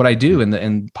doing what I do.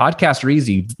 And podcasts are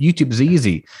easy. YouTube is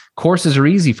easy. Courses are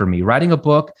easy for me. Writing a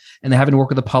book and then having to work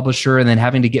with a publisher and then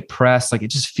having to get press, like it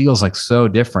just feels like so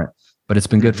different, but it's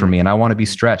been good for me. And I want to be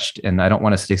stretched and I don't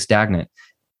want to stay stagnant.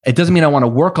 It doesn't mean I want to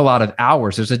work a lot of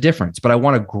hours. There's a difference, but I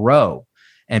want to grow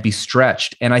and be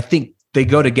stretched. And I think they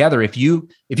go together. If you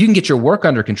can get your work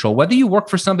under control, whether you work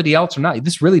for somebody else or not,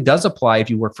 this really does apply if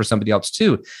you work for somebody else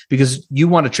too, because you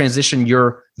want to transition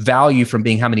your value from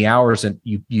being how many hours and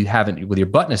you haven't with your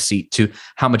butt in a seat to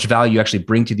how much value you actually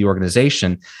bring to the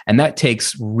organization. And that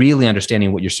takes really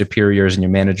understanding what your superiors and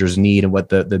your managers need and what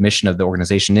the mission of the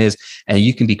organization is. And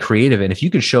you can be creative. And if you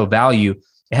can show value,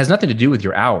 it has nothing to do with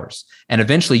your hours. And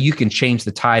eventually you can change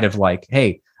the tide of like,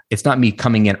 hey, it's not me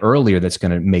coming in earlier that's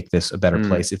going to make this a better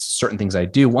place. It's certain things I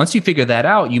do. Once you figure that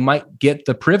out, you might get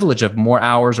the privilege of more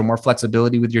hours or more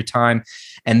flexibility with your time.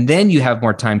 And then you have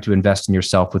more time to invest in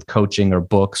yourself with coaching or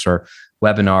books or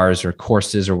webinars or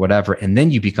courses or whatever. And then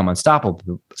you become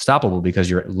unstoppable because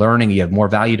you're learning, you have more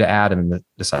value to add, and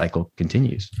the cycle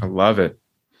continues. I love it.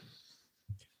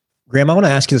 Graham, I want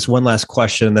to ask you this one last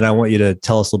question, and then I want you to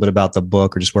tell us a little bit about the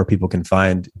book or just where people can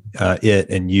find it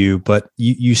and you. But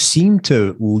you seem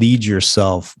to lead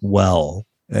yourself well.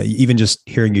 Even just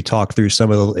hearing you talk through some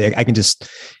of the, I can just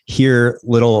hear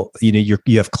little, you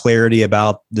have clarity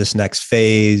about this next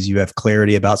phase. You have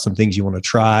clarity about some things you want to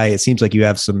try. It seems like you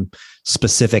have some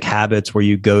specific habits where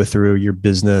you go through your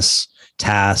business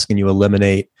task and you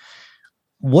eliminate.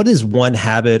 What is one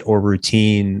habit or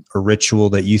routine or ritual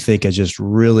that you think has just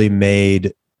really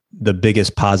made the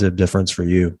biggest positive difference for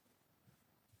you?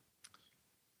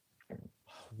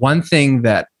 One thing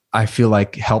that I feel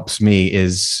like helps me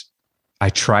is I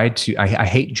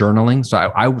hate journaling. So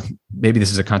I maybe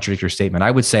this is a contradictory statement.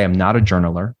 I would say I'm not a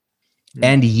journaler.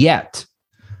 And yet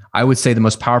I would say the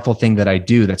most powerful thing that I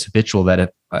do that's habitual, that if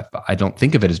I don't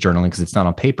think of it as journaling because it's not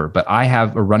on paper, but I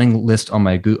have a running list on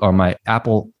my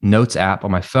Apple Notes app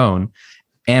on my phone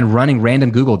and running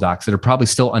random Google Docs that are probably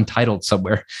still untitled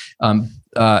somewhere,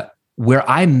 where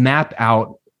I map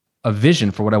out a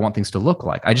vision for what I want things to look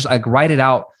like. I write it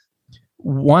out.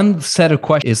 One set of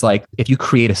questions is like, if you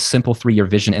create a simple 3-year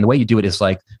vision, and the way you do it is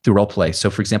like through role play.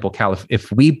 So for example, Cal,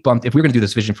 if we're going to do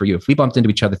this vision for you, if we bumped into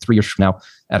each other 3 years from now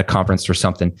at a conference or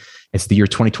something, it's the year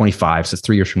 2025. So it's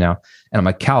 3 years from now. And I'm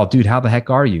like, Cal, dude, how the heck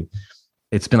are you?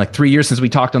 It's been like 3 years since we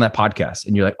talked on that podcast.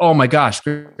 And you're like, oh my gosh,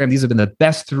 Graham, these have been the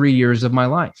best 3 years of my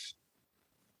life.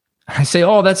 I say,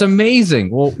 oh, that's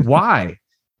amazing. Well, why?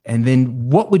 And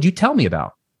then what would you tell me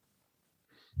about?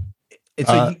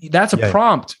 It's that's a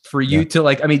prompt for you to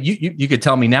like, I mean, you could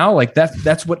tell me now, like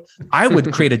that's what I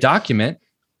would create a document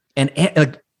and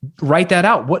like write that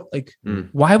out.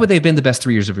 Why would they have been the best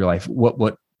 3 years of your life?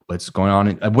 What's going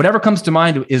on? Whatever comes to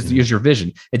mind is your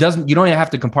vision. You don't even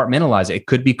have to compartmentalize it. It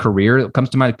could be career. It comes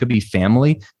to mind. It could be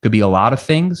family. It could be a lot of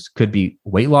things. It could be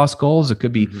weight loss goals. It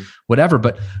could be whatever,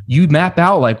 but you map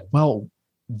out like, well,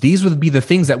 these would be the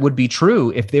things that would be true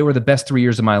if they were the best 3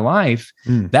 years of my life.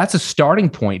 That's a starting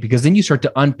point, because then you start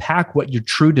to unpack what your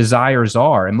true desires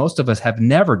are. And most of us have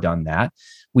never done that.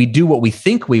 We do what we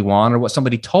think we want, or what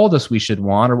somebody told us we should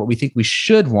want, or what we think we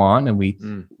should want. And we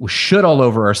should all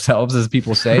over ourselves, as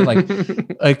people say,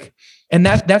 and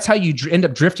that's how you end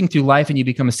up drifting through life, and you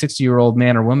become a 60-year-old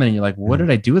man or woman. And you're like, what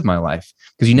did I do with my life?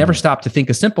 Because you never stop to think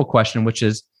a simple question, which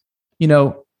is,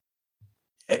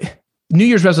 New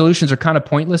Year's resolutions are kind of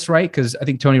pointless, right? Because I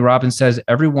think Tony Robbins says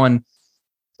everyone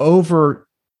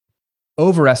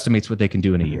overestimates what they can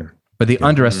do in a year, but they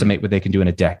underestimate what they can do in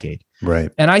a decade.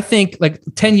 Right. And I think like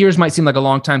 10 years might seem like a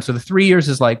long time. So the 3 years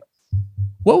is like,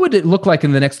 what would it look like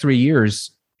in the next 3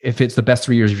 years if it's the best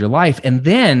 3 years of your life? And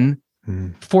then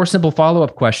 4 simple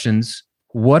follow-up questions.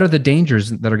 What are the dangers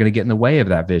that are going to get in the way of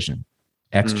that vision?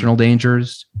 External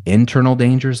dangers, internal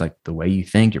dangers, like the way you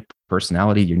think, your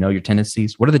personality, your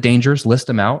tendencies. What are the dangers? List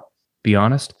them out. Be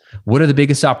honest. What are the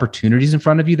biggest opportunities in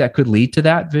front of you that could lead to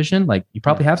that vision? Like you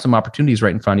probably have some opportunities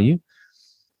right in front of you.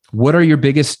 What are your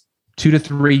biggest 2 to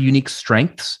 3 unique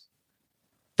strengths?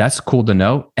 That's cool to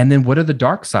know. And then what are the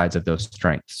dark sides of those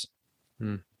strengths?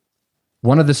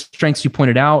 One of the strengths you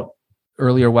pointed out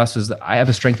earlier, Wes, is that I have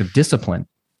a strength of discipline.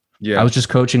 Yeah. I was just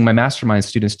coaching my mastermind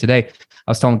students today.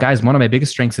 I was telling guys, one of my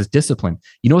biggest strengths is discipline.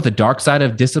 You know what the dark side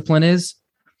of discipline is?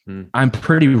 I'm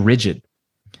pretty rigid.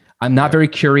 I'm not very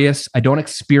curious. I don't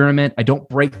experiment. I don't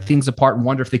break things apart and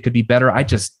wonder if they could be better. I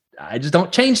just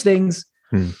don't change things.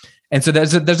 And so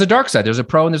there's a dark side. There's a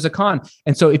pro and there's a con.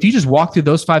 And so if you just walk through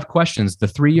those 5 questions, the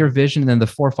 3-year vision and then the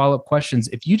 4 follow-up questions,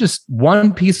 if you just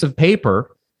one piece of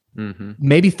paper,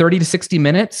 maybe 30 to 60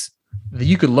 minutes,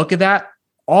 you could look at that,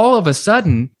 all of a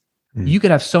sudden, you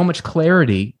could have so much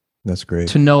clarity. That's great.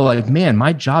 To know like, man,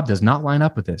 my job does not line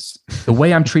up with this. The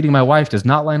way I'm treating my wife does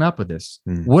not line up with this.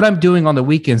 What I'm doing on the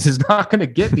weekends is not going to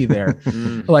get me there.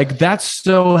 Like that's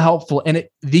so helpful. And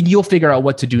then you'll figure out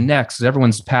what to do next. Because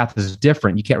everyone's path is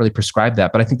different. You can't really prescribe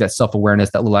that. But I think that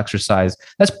self-awareness, that little exercise,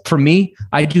 that's for me,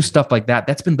 I do stuff like that.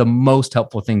 That's been the most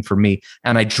helpful thing for me.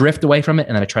 And I drift away from it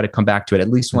and then I try to come back to it at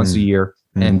least once a year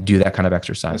and do that kind of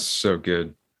exercise. That's so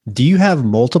good. Do you have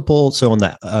multiple? So on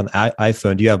the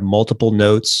iPhone, do you have multiple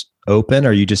notes open,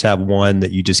 or you just have one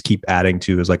that you just keep adding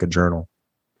to as like a journal?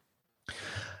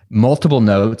 Multiple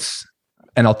notes,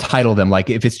 and I'll title them like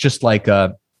if it's just like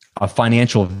a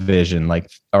financial vision,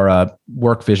 like or a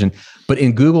work vision. But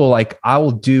in Google, like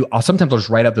I'll sometimes just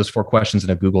write up those 4 questions in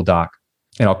a Google Doc,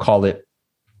 and I'll call it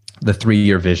the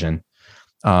 3-year vision.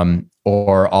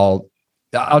 Or I'll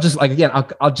just like again,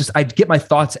 I get my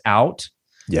thoughts out.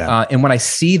 Yeah. And when I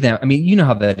see them, I mean, you know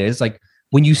how that is. Like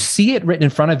when you see it written in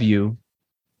front of you,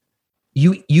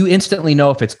 you instantly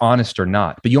know if it's honest or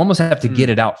not, but you almost have to get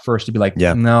it out first to be like,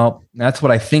 no, that's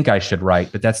what I think I should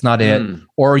write, but that's not it.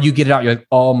 Or you get it out, you're like,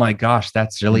 oh my gosh,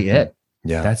 that's really it.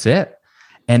 Yeah. That's it.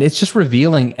 And it's just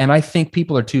revealing. And I think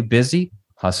people are too busy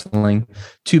hustling,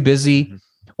 too busy,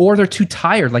 or they're too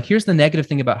tired. Like here's the negative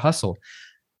thing about hustle.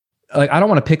 Like, I don't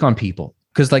want to pick on people.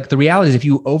 Because like the reality is if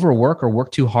you overwork or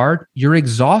work too hard, you're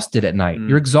exhausted at night.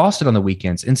 You're exhausted on the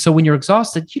weekends. And so when you're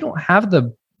exhausted, you don't have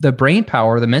the brain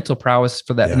power, the mental prowess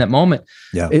for that in that moment.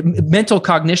 Mental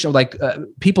cognition, like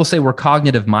people say we're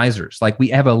cognitive misers. Like we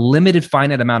have a limited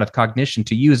finite amount of cognition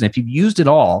to use. And if you've used it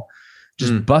all,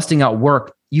 just busting out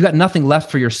work, you got nothing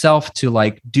left for yourself to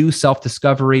like do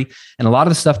self-discovery. And a lot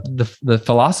of the stuff the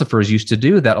philosophers used to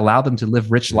do that allowed them to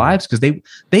live rich lives because they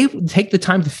take the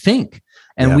time to think.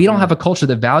 And we don't have a culture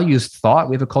that values thought.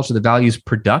 We have a culture that values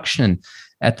production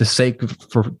at the sake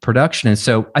for production. And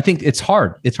so I think it's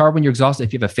hard. It's hard when you're exhausted.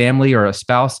 If you have a family or a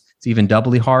spouse, it's even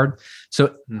doubly hard.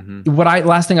 So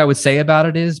last thing I would say about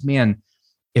it is, man,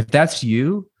 if that's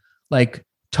you, like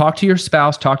talk to your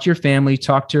spouse, talk to your family,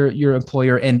 talk to your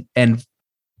employer and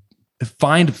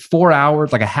find 4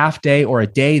 hours, like a half day or a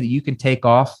day that you can take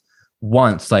off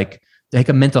once, like take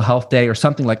a mental health day or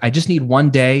something. Like I just need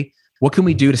one day. What can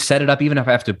we do to set it up, even if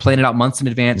I have to plan it out months in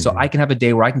advance, so I can have a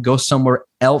day where I can go somewhere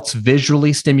else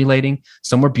visually stimulating,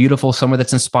 somewhere beautiful, somewhere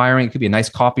that's inspiring. It could be a nice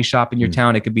coffee shop in your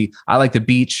town. It could be, I like the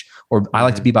beach, or I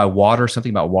like to be by water.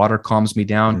 Something about water calms me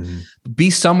down.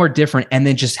 Be somewhere different and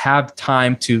then just have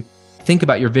time to think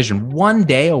about your vision. One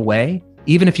day away,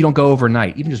 even if you don't go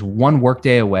overnight, even just one work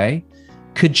day away,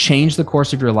 could change the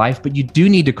course of your life, but you do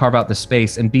need to carve out the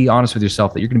space and be honest with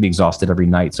yourself that you're going to be exhausted every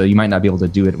night. So you might not be able to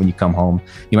do it when you come home.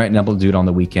 You might not be able to do it on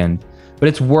the weekend, but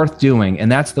it's worth doing.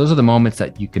 And those are the moments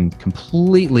that you can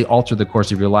completely alter the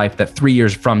course of your life, that 3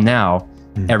 years from now,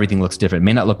 everything looks different. It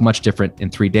may not look much different in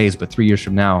 3 days, but 3 years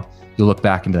from now, you'll look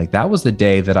back and be like, that was the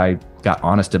day that I got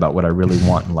honest about what I really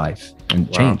want in life and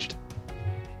changed.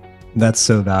 That's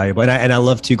so valuable. And I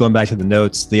love too, going back to the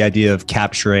notes, the idea of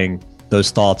capturing those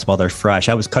thoughts while they're fresh.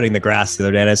 I was cutting the grass the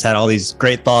other day and I just had all these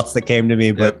great thoughts that came to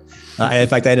me, but in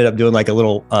fact, I ended up doing like a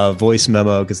little voice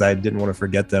memo because I didn't want to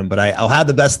forget them, but I'll have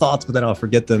the best thoughts, but then I'll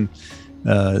forget them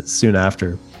soon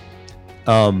after.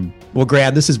 Well,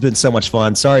 Graham, this has been so much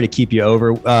fun. Sorry to keep you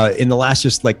over. In the last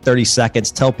just like 30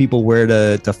 seconds, tell people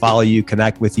where to follow you,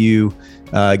 connect with you,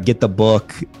 get the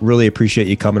book. Really appreciate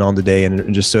you coming on today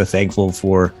and just so thankful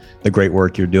for the great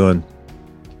work you're doing.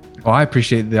 Oh, I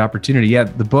appreciate the opportunity. Yeah,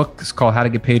 the book is called How to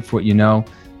Get Paid for What You Know.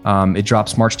 It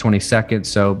drops March 22nd.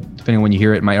 So depending on when you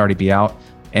hear it, it might already be out.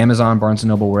 Amazon, Barnes &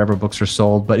 Noble, wherever books are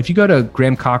sold. But if you go to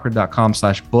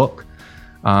grahamcochran.com/book,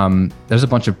 there's a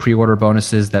bunch of pre-order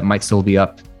bonuses that might still be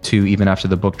up to even after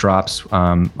the book drops.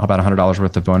 About $100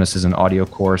 worth of bonuses, an audio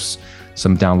course,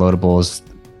 some downloadables.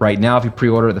 Right now, if you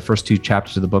pre-order the first 2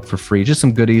 chapters of the book for free, just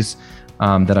some goodies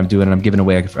that I'm doing. And I'm giving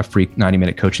away a free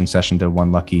 90-minute coaching session to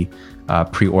one lucky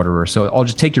pre-orderer. So I'll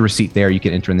just take your receipt there. You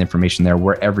can enter in the information there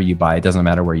wherever you buy it. Doesn't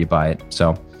matter where you buy it.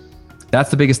 So that's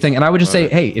the biggest thing. And I would just say,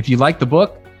 hey, if you like the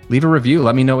book, leave a review.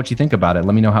 Let me know what you think about it.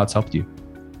 Let me know how it's helped you.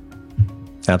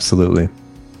 Absolutely.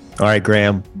 All right,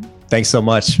 Graham. Thanks so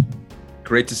much.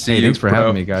 Great to see you. Thanks for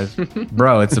having me, guys.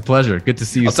 Bro, it's a pleasure. Good to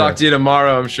see you. I'll talk to you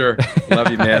tomorrow, I'm sure.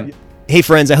 Love you, man. Hey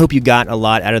friends, I hope you got a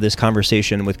lot out of this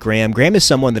conversation with Graham. Graham is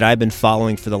someone that I've been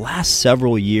following for the last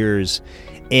several years.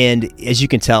 And as you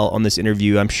can tell on this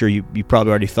interview, I'm sure you probably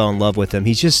already fell in love with him.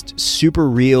 He's just super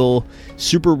real,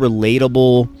 super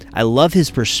relatable. I love his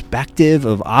perspective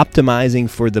of optimizing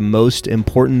for the most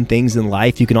important things in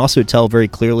life. You can also tell very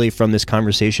clearly from this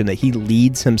conversation that he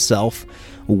leads himself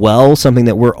well. Something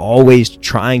that we're always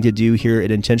trying to do here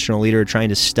at Intentional Leader, trying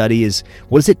to study, is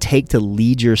what does it take to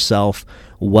lead yourself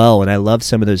well? And I love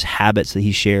some of those habits that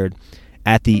he shared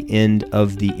at the end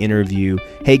of the interview.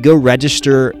 Hey, go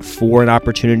register for an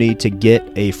opportunity to get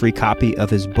a free copy of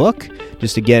his book.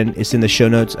 Just again, it's in the show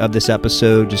notes of this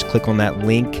episode. Just click on that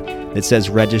link that says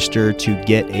register to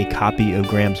get a copy of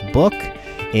Graham's book.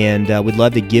 And we'd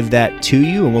love to give that to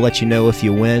you, and we'll let you know if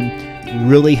you win.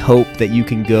 Really hope that you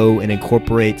can go and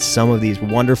incorporate some of these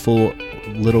wonderful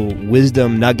little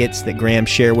wisdom nuggets that Graham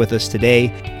shared with us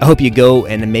today. I hope you go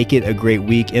and make it a great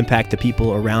week. Impact the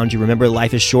people around you. Remember,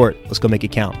 life is short. Let's go make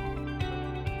it count.